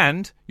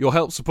 and you'll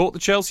help support the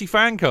Chelsea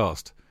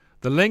Fancast.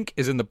 The link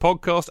is in the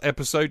podcast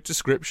episode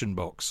description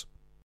box.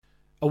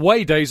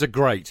 Away days are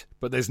great,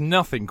 but there's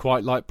nothing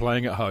quite like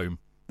playing at home.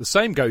 The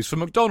same goes for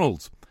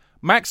McDonald's.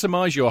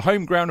 Maximise your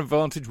home ground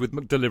advantage with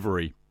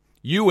McDelivery.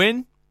 You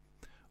in?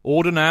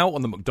 Order now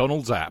on the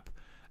McDonald's app.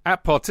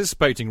 At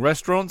participating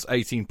restaurants,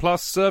 18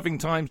 plus, serving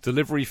times,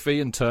 delivery fee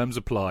and terms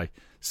apply.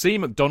 See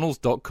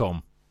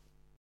mcdonalds.com.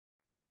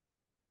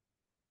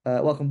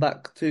 Welcome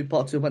back to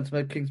part 2 of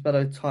Wentworth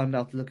Kingsmeadow. Time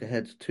now to look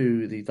ahead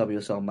to the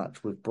WSL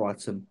match with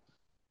Brighton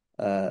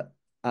at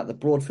the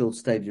Broadfield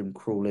Stadium,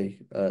 Crawley,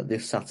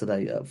 this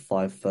Saturday at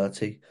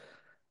 5:30.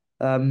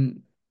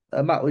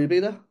 Matt, will you be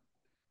there?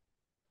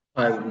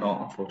 I will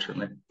not,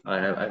 unfortunately.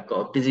 I've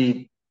got a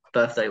busy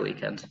birthday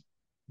weekend.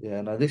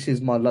 Yeah, no, this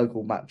is my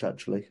local match,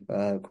 actually,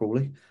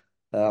 Crawley.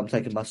 I'm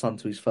taking my son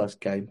to his first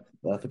game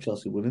for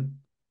Chelsea women.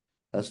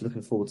 So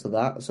looking forward to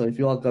that. So if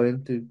you are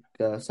going, do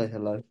say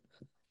hello.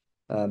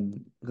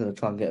 I'm going to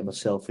try and get him a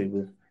selfie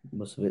with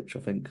Musovic, I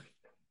think.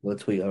 We'll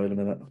tweet her in a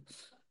minute.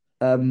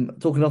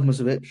 Talking of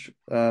Musovic,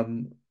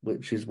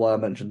 which is why I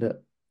mentioned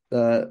it,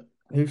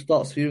 who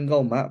starts for you in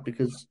goal, Matt?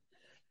 Because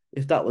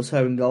if that was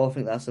her in goal, I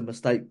think that's a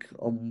mistake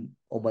on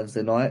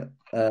Wednesday night.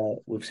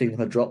 We've seen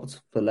her dropped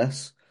for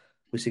less.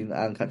 We've seen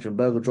Anne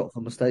Katrin-Berger drop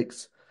for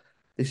mistakes.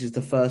 This is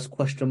the first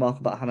question mark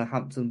about Hannah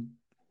Hampton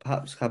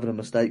perhaps having a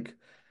mistake. Do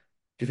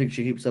you think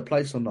she keeps her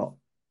place or not?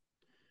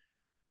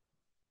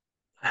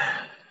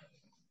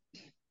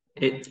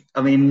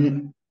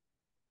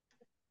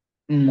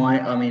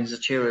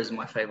 Zachira is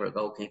my favourite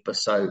goalkeeper,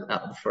 so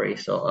out of the three,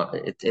 so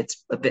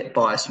it's a bit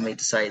biased for me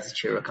to say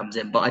Zachira comes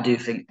in, but I do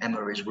think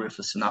Emma is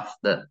ruthless enough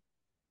that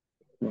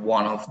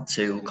one of the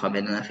two will come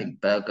in, and I think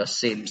Berger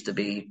seems to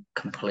be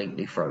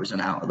completely frozen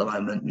out at the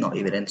moment, not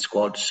even in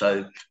squad,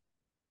 so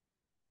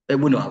it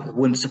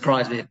wouldn't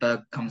surprise me if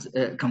Berger comes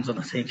on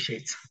the team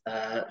sheet,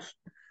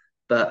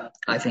 but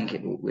I think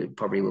it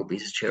probably will be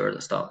Zachira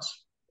that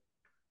starts.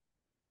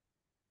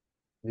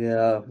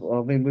 Yeah,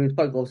 well, I mean,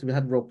 obviously we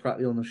had Rob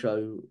Prattley on the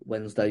show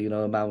Wednesday,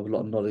 a man with a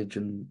lot of knowledge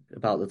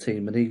about the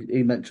team, and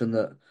he mentioned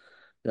that,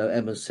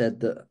 Emma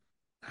said that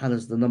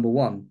Hannah's the number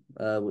one,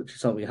 which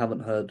is something we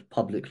haven't heard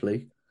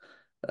publicly.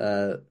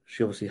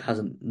 She obviously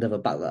never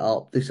backed that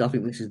up. I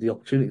think this is the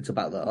opportunity to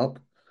back that up.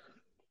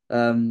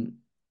 And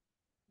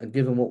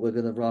given what we're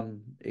going to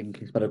run in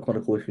Kingsmeadow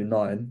Chronicle issue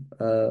 9,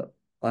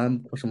 I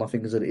am crossing my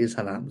fingers that it is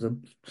Hannah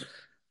Hampton.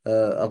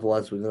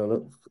 Otherwise, we're going to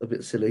look a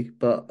bit silly.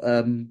 But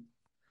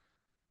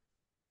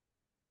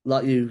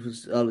like you,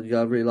 I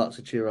really like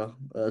Sachira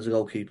as a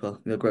goalkeeper.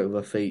 Great with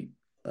her feet.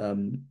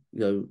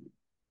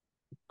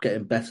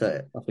 Getting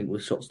better, I think,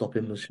 with shot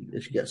stopping as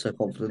she gets her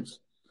confidence.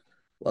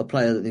 A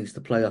player that needs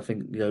to play, I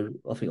think,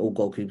 I think all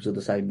goalkeepers are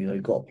the same.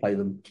 You've got to play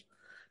them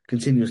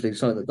continuously.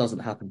 Something that doesn't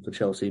happen for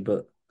Chelsea,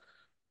 but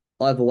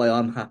either way,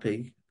 I'm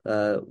happy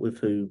with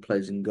who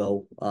plays in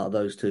goal out of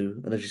those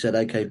two. And as you said,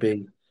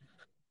 AKB.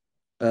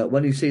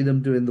 When you see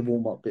them doing the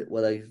warm-up bit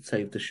where they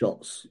save the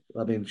shots,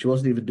 I mean, she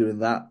wasn't even doing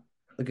that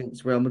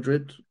against Real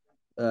Madrid.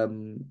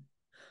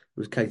 It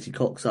was Katie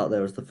Cox out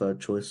there as the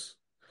third choice.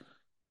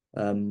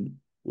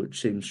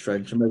 which seems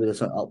strange. And maybe there's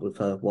something up with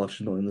her while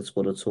she's not in the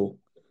squad at all.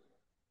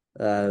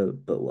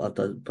 But I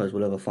don't suppose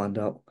we'll ever find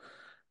out.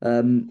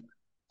 Um,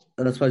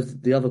 and I suppose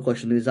the other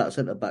question is that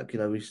centre back.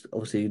 We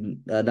obviously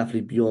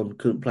Natalie Bjorn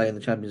couldn't play in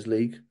the Champions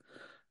League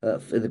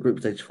in the group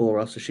stage for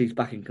us, so she's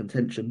back in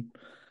contention.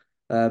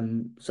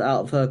 So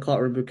out of her,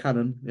 Carter and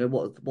Buchanan,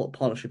 what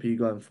partnership are you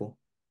going for?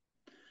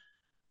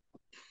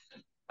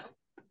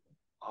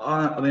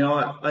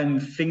 I'm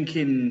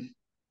thinking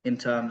in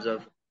terms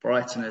of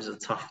Brighton is a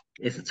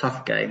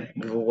tough game.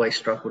 We've always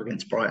struggled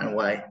against Brighton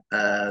away.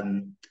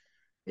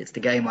 It's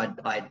the game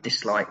I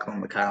dislike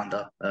on the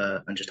calendar,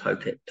 and just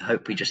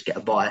hope we just get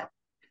a bye.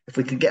 If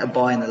we could get a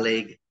bye in the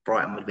league,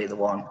 Brighton would be the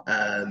one.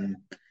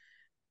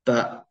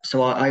 But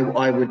so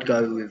I would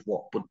go with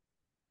what would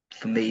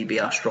for me be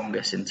our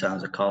strongest in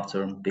terms of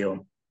Carter and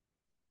Bjorn.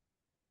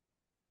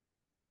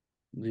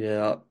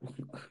 Yeah,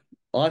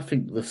 I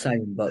think the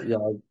same, but yeah,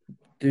 I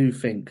do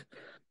think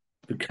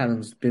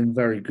Buchanan's been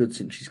very good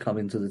since she's come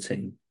into the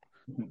team.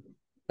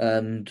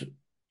 And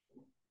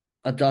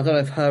I don't know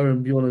if her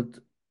and Bjorn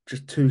are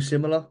just too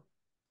similar.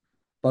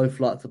 Both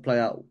like to play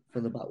out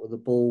from the back with the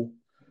ball.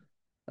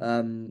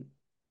 Um,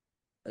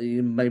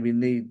 you maybe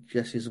need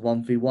Jesse's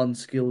 1v1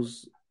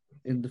 skills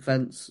in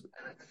defence.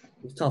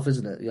 It's tough,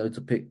 isn't it?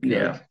 To pick,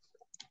 Yeah.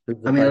 who I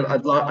the mean,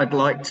 player. I'd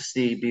like to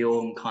see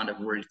Bjorn kind of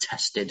really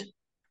tested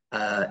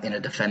in a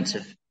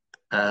defensive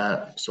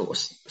sort of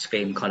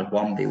scheme, kind of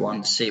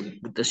 1v1. See,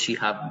 does she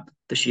have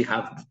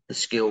the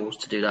skills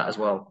to do that as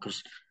well?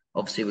 Because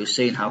obviously we've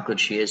seen how good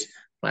she is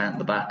playing at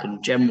the back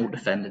and general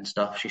defending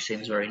stuff. She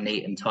seems very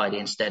neat and tidy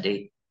and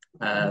steady.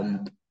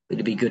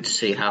 It'd be good to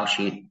see how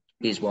she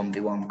is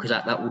 1v1 because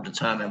that will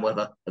determine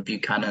whether a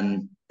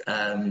Buchanan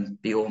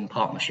Bjorn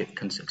partnership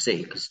can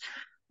succeed. Because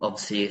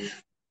obviously,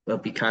 if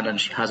Buchanan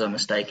she has a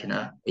mistake in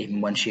her,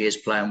 even when she is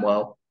playing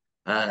well,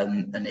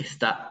 and if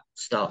that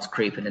starts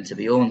creeping into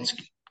Bjorn's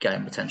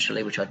game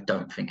potentially, which I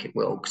don't think it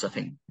will, because I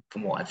think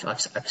from what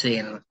I've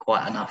seen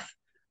quite enough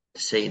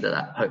to see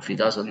that hopefully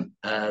doesn't,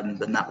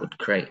 then that would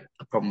create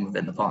a problem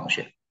within the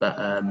partnership. But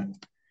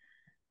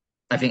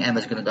I think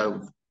Emma's going to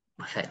go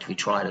effectively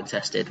tried and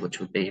tested,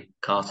 which would be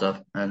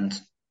Carter and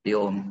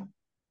Bjorn.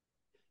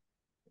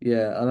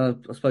 Yeah,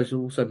 and I suppose you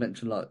also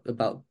mentioned like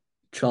about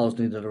Charles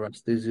needed a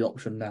rest. There's the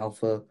option now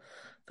for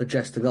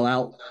Jess to go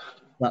out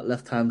that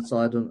left hand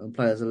side and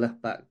play as a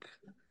left back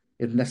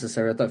if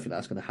necessary. I don't think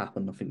that's going to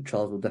happen. I think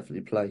Charles will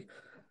definitely play.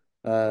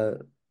 Uh,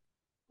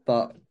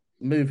 but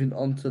moving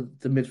on to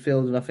the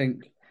midfield, and I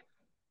think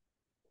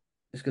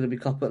it's going to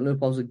be Cuthbert and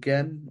Loopholes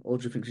again, or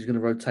do you think she's going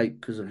to rotate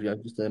because of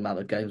just the amount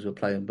of games we're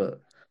playing?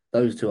 But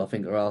those two, I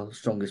think, are our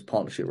strongest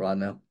partnership right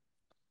now.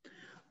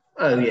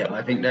 Oh yeah,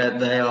 I think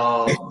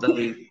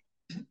they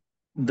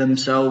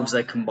themselves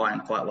they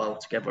combine quite well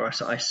together.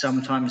 I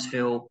sometimes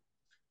feel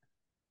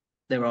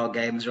there are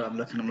games where I'm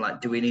looking, I'm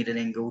like, do we need an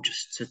Ingle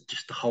just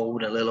to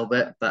hold a little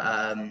bit? But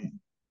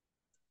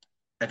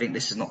I think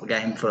this is not the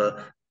game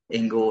for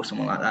Ingle or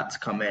someone like that to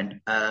come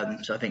in.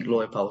 So I think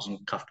Leupolz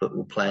and Cuthbert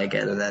will play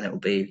again, and then it will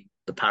be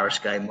the Paris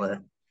game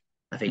where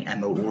I think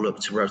Emma will look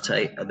to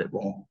rotate a bit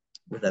more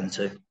with them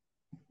too.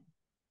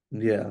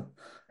 Yeah,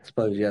 I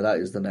suppose that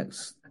is the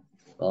next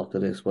after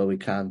this where we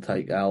can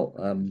take out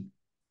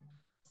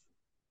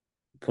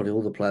probably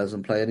all the players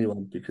and play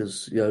anyone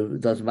because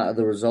it doesn't matter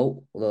the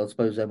result. Although I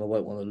suppose Emma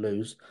won't want to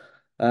lose.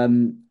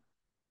 Um,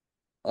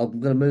 I'm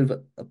going to move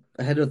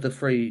ahead of the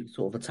three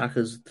sort of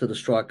attackers to the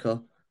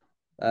striker.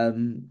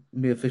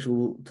 Mia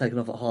Official taken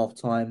off at half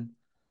time.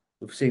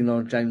 We've seen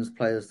Lauren James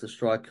play as the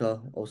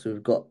striker. Also,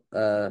 we've got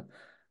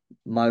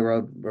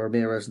Myra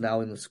Ramirez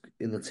now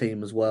in the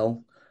team as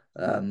well.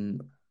 Who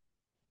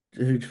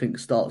do you think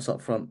starts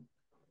up front?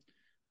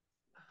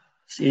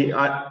 See,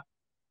 I've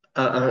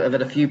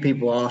had a few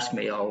people ask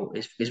me, "Oh,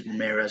 is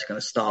Ramirez going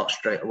to start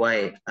straight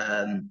away?"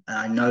 And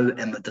I know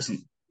Emma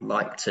doesn't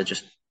like to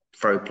just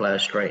throw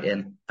players straight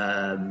in.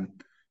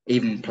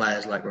 Even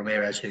players like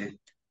Ramirez, who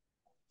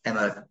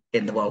Emma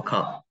in the World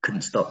Cup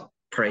couldn't stop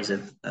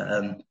praising.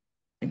 I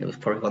think it was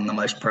probably one of the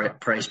most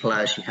praised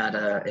players she had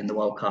in the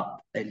World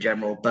Cup in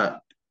general.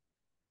 But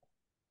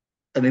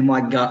I mean,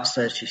 my gut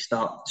says she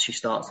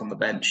starts on the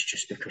bench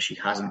just because she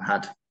hasn't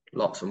had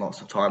lots and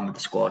lots of time with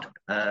the squad.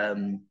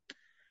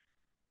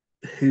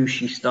 Who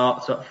she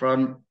starts up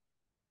front,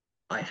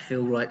 I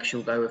feel like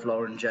she'll go with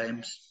Lauren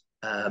James.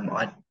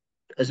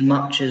 As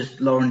much as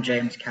Lauren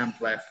James can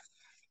play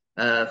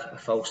a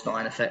false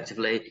nine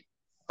effectively,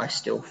 I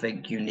still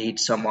think you need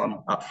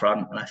someone up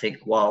front. And I think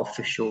while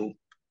her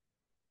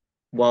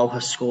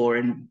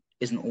scoring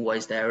isn't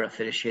always there at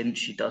finishing,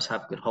 she does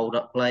have good hold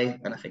up play.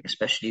 And I think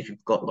especially if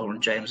you've got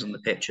Lauren James on the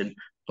pitch and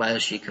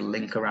players she can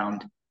link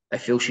around, I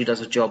feel she can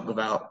do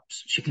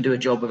a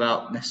job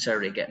without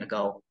necessarily getting a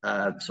goal.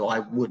 So I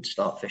would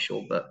start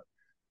Fischel, but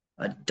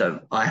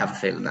I have a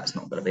feeling that's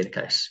not going to be the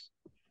case.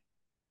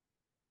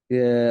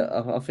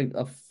 Yeah, I think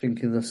I'm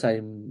thinking the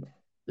same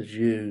as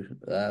you.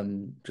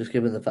 Just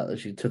given the fact that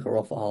she took her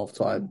off at half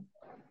time,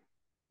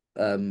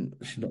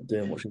 she's not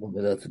doing what she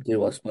wanted her to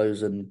do, I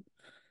suppose. And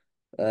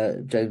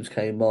James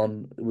came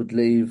on, would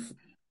leave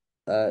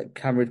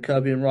Cameron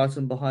Kirby and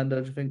Wrighton behind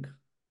her, do you think?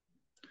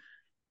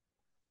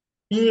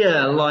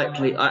 Yeah,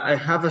 likely. I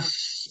have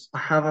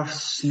a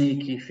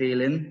sneaky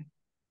feeling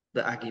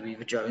that Aggie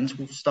Beaver Jones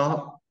will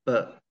start,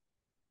 but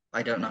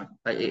I don't know.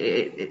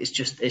 It's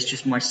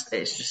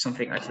just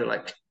something I feel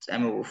like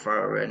Emma will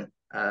throw her in.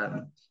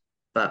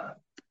 But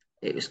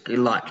it was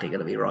likely going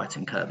to be Wright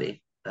and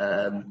Kirby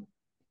in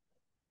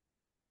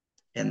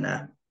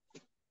there.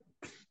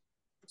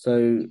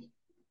 So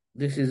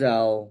this is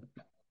our,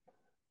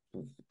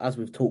 as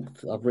we've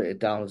talked, I've written it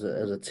down as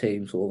a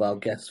team, sort of our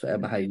guess for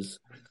Emma Hayes'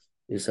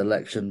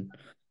 selection,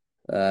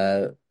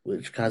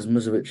 which has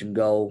Muzovic in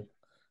goal.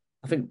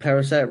 I think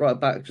Perisic right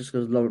back just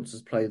because Lawrence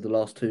has played the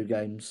last two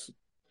games.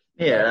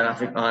 Yeah, and I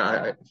think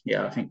I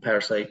think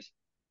Perisic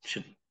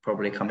should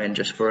probably come in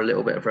just for a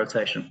little bit of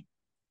rotation.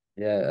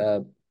 Yeah,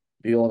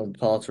 Bjorn and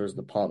Carter as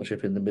the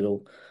partnership in the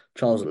middle,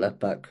 Charles at left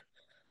back,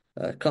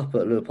 Cup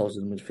at Leopold's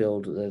in the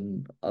midfield.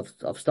 Then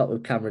I've stuck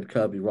with Cameron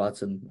Kirby right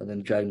and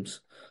then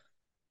James,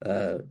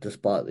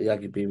 despite the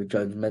Aggie Beaver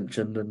Jones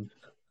mentioned. And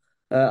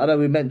I know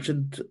we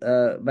mentioned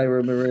Mayra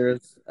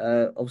Ramirez,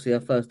 obviously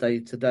her first day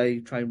today,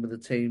 trained with the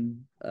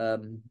team.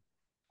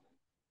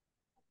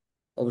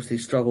 Obviously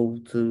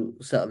struggled to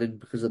settle in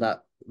because of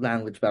that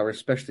language barrier,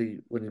 especially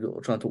when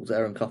you try and talk to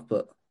Erin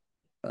Cuthbert,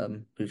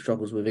 who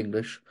struggles with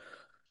English,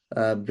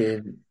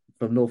 being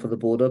from north of the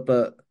border.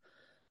 But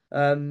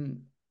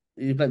um,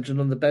 you mentioned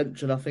on the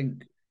bench, and I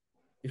think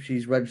if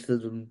she's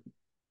registered and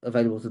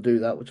available to do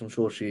that, which I'm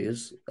sure she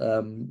is,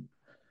 I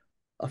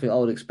think I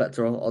would expect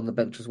her on the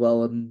bench as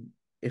well. And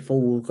if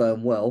all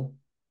going well,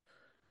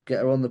 get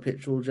her on the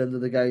pitch towards the end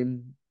of the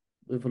game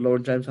with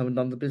Lauren James having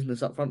done the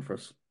business up front for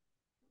us.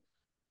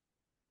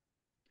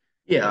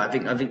 Yeah, I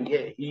think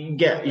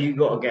yeah, you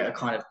got to get a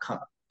kind of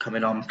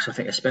coming on because I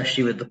think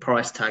especially with the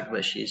price tag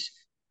that she's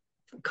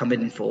come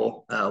in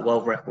for,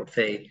 world record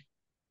fee.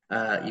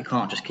 You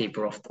can't just keep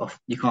her off.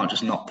 You can't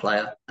just not play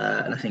her.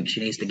 And I think she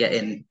needs to get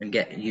in and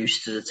get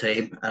used to the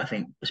team. And I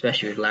think,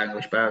 especially with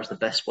language barriers, the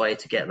best way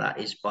to get that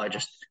is by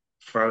just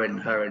throwing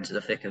her into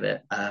the thick of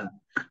it.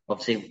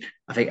 Obviously,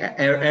 I think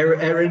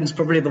Erin's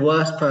probably the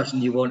worst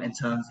person you want in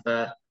terms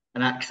of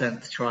an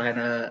accent to try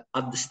and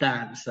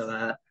understand.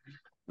 So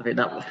I think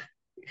that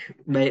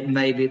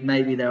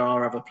maybe there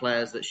are other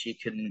players that she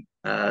can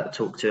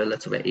talk to a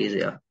little bit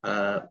easier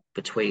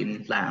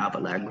between other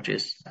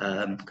languages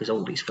because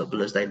all these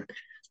footballers they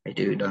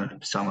do know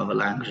some other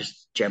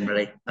languages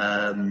generally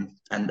and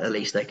at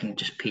least they can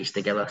just piece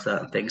together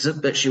certain things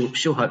but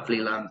she'll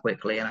hopefully learn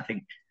quickly and I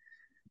think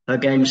her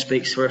game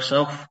speaks for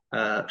herself.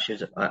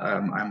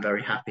 I'm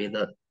very happy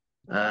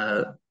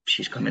that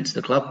she's come into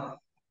the club.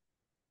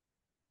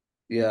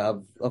 Yeah,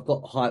 I've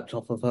got hyped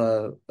off of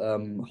her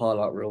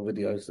highlight reel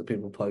videos that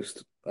people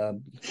post. I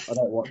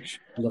don't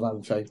watch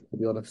Levante to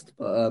be honest,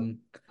 but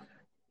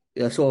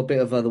yeah, I saw a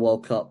bit of her the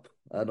World Cup,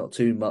 not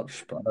too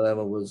much, but I know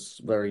Emma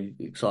was very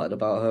excited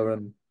about her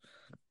and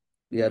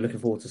yeah, looking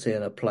forward to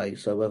seeing her play.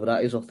 So whether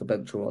that is off the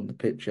bench or on the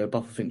pitch, yeah,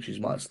 Buffer thinks she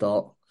might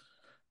start.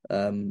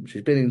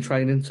 She's been in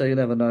training, so you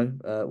never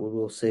know. We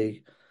will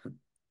see.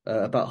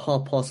 About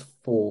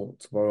 4:30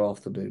 tomorrow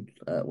afternoon,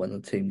 when the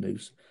team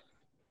news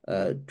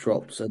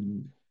drops.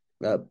 And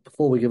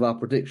before we give our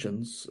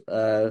predictions,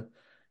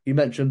 you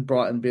mentioned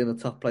Brighton being a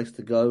tough place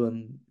to go,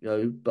 and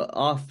but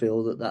I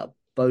feel that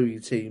bogey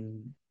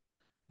team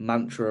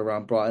mantra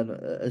around Brighton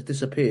has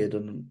disappeared,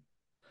 and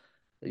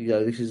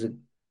this is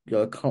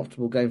a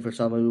comfortable game for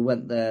someone who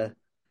went there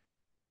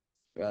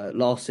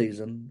last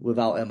season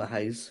without Emma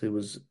Hayes, who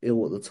was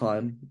ill at the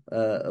time,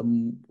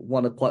 and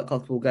won a quite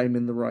comfortable game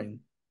in the rain.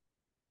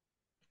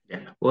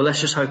 Yeah. Well,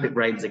 let's just hope it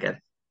rains again.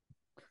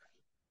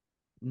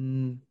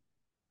 Mm,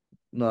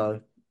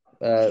 no,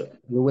 we're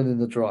winning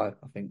the dry,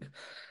 I think.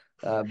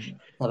 I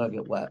don't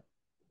get wet,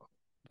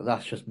 but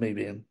that's just me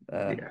being.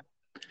 Yeah.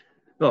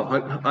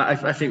 Well,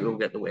 I think we'll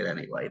get the win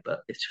anyway,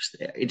 but it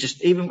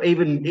just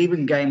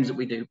even games that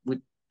we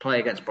play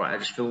against Brighton, I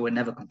just feel we're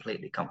never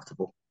completely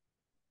comfortable.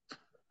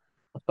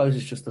 I suppose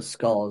it's just the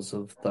scars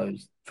of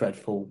those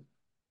dreadful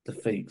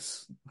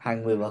defeats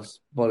hang with us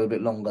probably a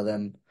bit longer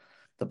than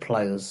the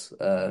players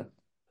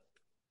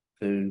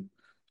who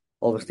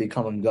obviously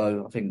come and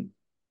go. I think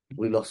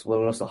when we lost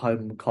at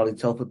home. Carly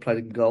Telford played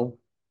in goal.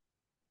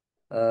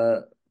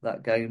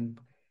 That game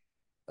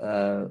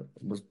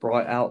was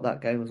Bright out.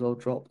 That game as well,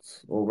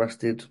 dropped or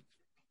rested.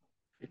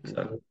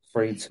 So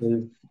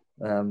 3-2.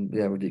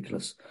 Yeah,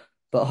 ridiculous.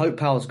 But Hope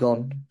Power's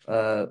gone.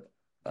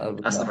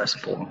 that's the most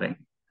important thing.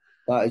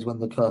 That is when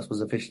the curse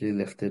was officially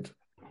lifted,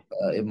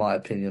 in my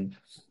opinion.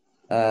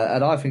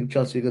 And I think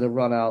Chelsea are going to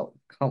run out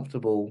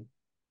comfortable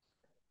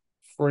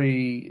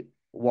 3-1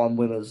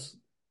 winners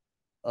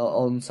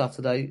on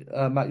Saturday.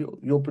 Matt,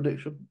 your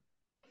prediction?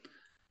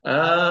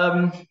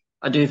 I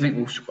do think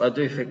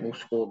we'll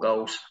score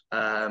goals.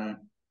 I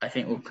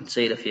think we'll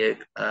concede a few,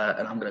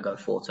 and I'm going to go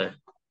 4-2.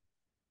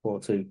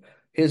 4-2.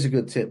 Here's a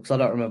good tip because I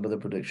don't remember the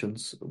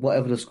predictions.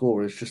 Whatever the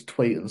score is, just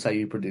tweet and say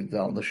you predicted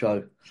that on the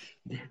show,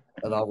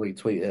 and I'll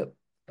retweet it.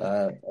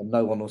 And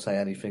no one will say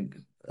anything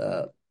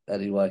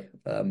anyway.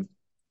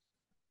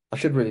 I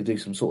should really do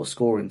some sort of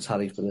scoring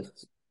tally for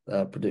this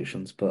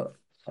predictions, but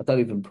I don't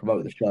even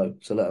promote the show,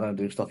 so let alone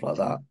do stuff like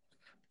that.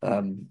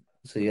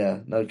 So yeah,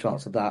 no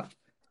chance of that.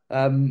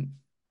 Um,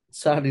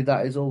 Sadly,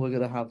 that is all we're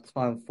going to have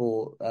time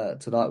for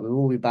tonight. We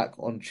will be back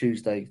on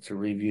Tuesday to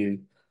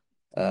review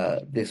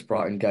this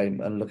Brighton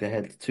game and look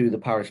ahead to the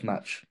Paris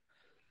match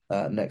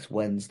next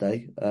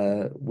Wednesday.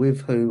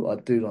 With who, I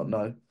do not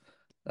know,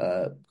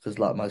 because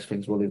like most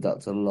things, we'll leave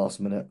that to the last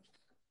minute,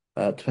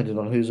 depending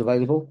on who's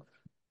available.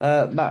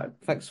 Matt,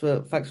 thanks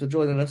for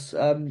joining us.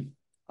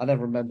 I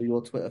never remember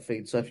your Twitter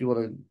feed, so if you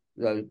want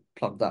to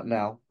plug that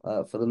now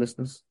for the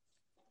listeners.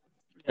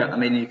 Yeah, I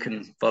mean, you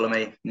can follow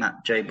me,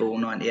 Matt J Ball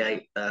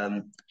 98.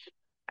 I'll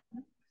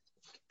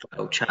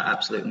chat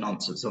absolute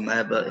nonsense on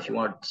there, but if you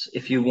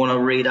want to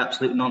read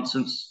absolute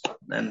nonsense,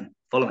 then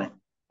follow me.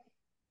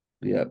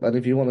 Yeah, and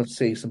if you want to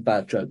see some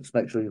bad jokes,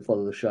 make sure you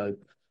follow the show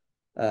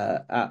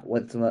at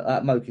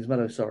Mo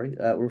Kingsmeadow. Sorry,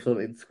 we're also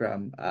on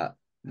Instagram at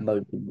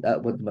Mo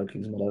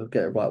Kingsmeadow.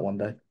 Get it right one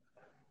day.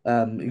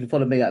 You can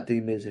follow me at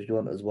DMiz if you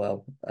want as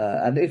well.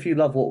 And if you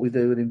love what we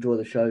do and enjoy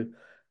the show,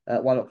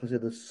 why not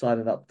consider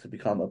signing up to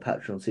become a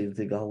Patreon season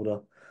ticket holder?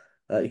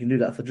 You can do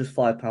that for just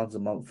 £5 a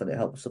month, and it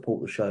helps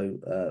support the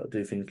show.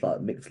 Do things like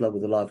Mixler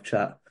with a live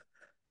chat,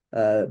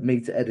 me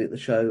to edit the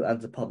show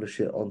and to publish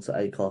it onto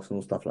Acast and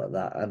all stuff like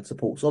that, and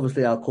supports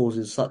obviously our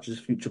causes such as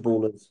Future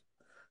Ballers,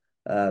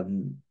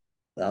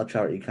 our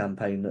charity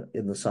campaign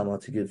in the summer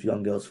to give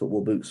young girls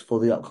football boots for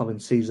the upcoming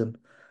season.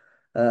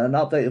 An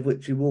update of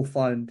which you will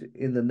find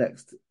in the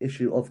next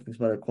issue of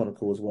Kingsmeadow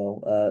Chronicle as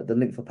well. The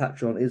link for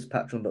Patreon is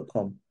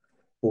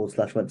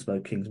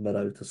patreon.com/Wentzmo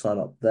Kingsmeadow to sign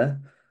up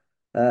there.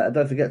 And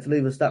don't forget to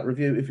leave us that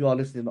review if you are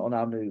listening on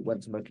our new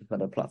Wentzmo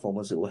Kingsmeadow platform,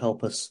 as it will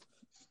help us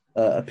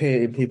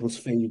appear in people's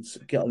feeds,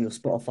 get on your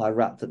Spotify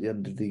Wrapped at the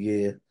end of the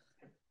year,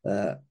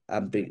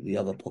 and beat the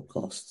other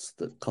podcasts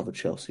that cover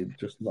Chelsea.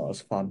 Just not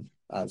as fun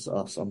as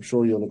us. I'm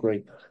sure you'll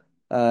agree.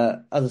 As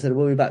I said,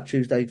 we'll be back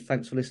Tuesday.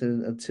 Thanks for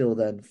listening. Until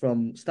then,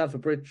 from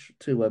Stamford Bridge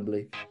to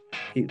Wembley,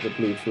 keep the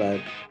blue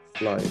flag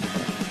flying.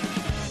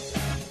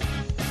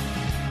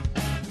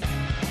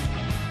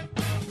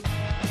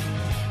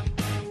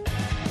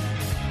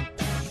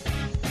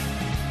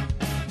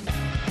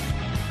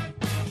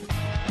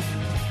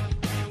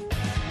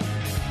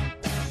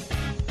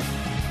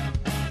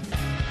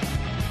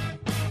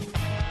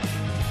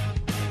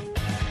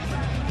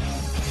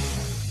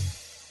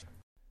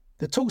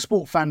 The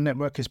TalkSport Fan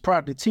Network is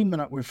proudly teaming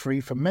up with Free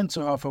for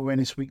Mental Health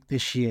Awareness Week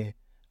this year.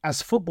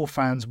 As football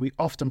fans, we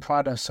often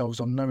pride ourselves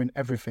on knowing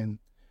everything,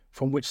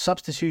 from which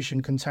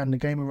substitution can turn the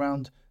game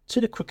around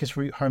to the quickest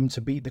route home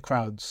to beat the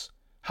crowds.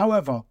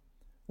 However,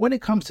 when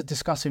it comes to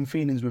discussing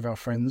feelings with our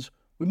friends,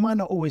 we might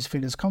not always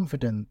feel as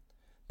confident.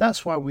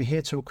 That's why we're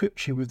here to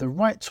equip you with the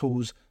right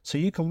tools so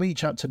you can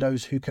reach out to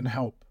those who can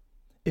help.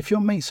 If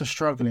your mates are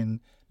struggling,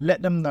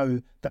 let them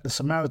know that the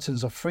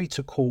Samaritans are free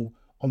to call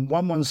on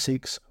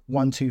 116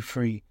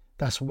 123.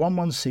 That's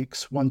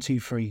 116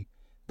 123.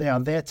 They are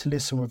there to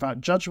listen without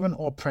judgment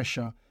or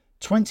pressure,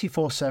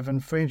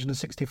 24/7,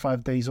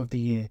 365 days of the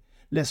year.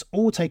 Let's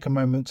all take a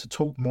moment to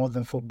talk more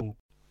than football.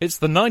 It's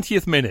the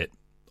 90th minute.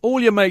 All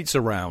your mates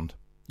around.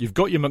 You've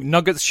got your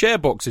McNuggets share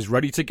boxes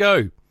ready to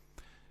go.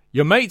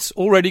 Your mates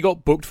already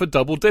got booked for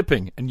double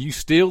dipping, and you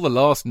steal the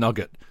last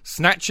nugget,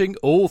 snatching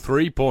all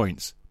 3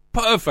 points.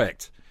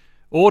 Perfect.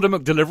 Order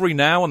McDelivery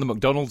now on the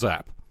McDonald's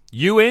app.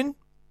 You in?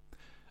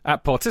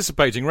 At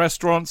participating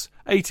restaurants,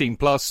 18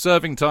 plus,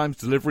 serving times,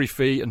 delivery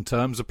fee and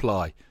terms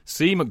apply.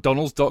 See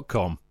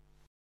mcdonalds.com.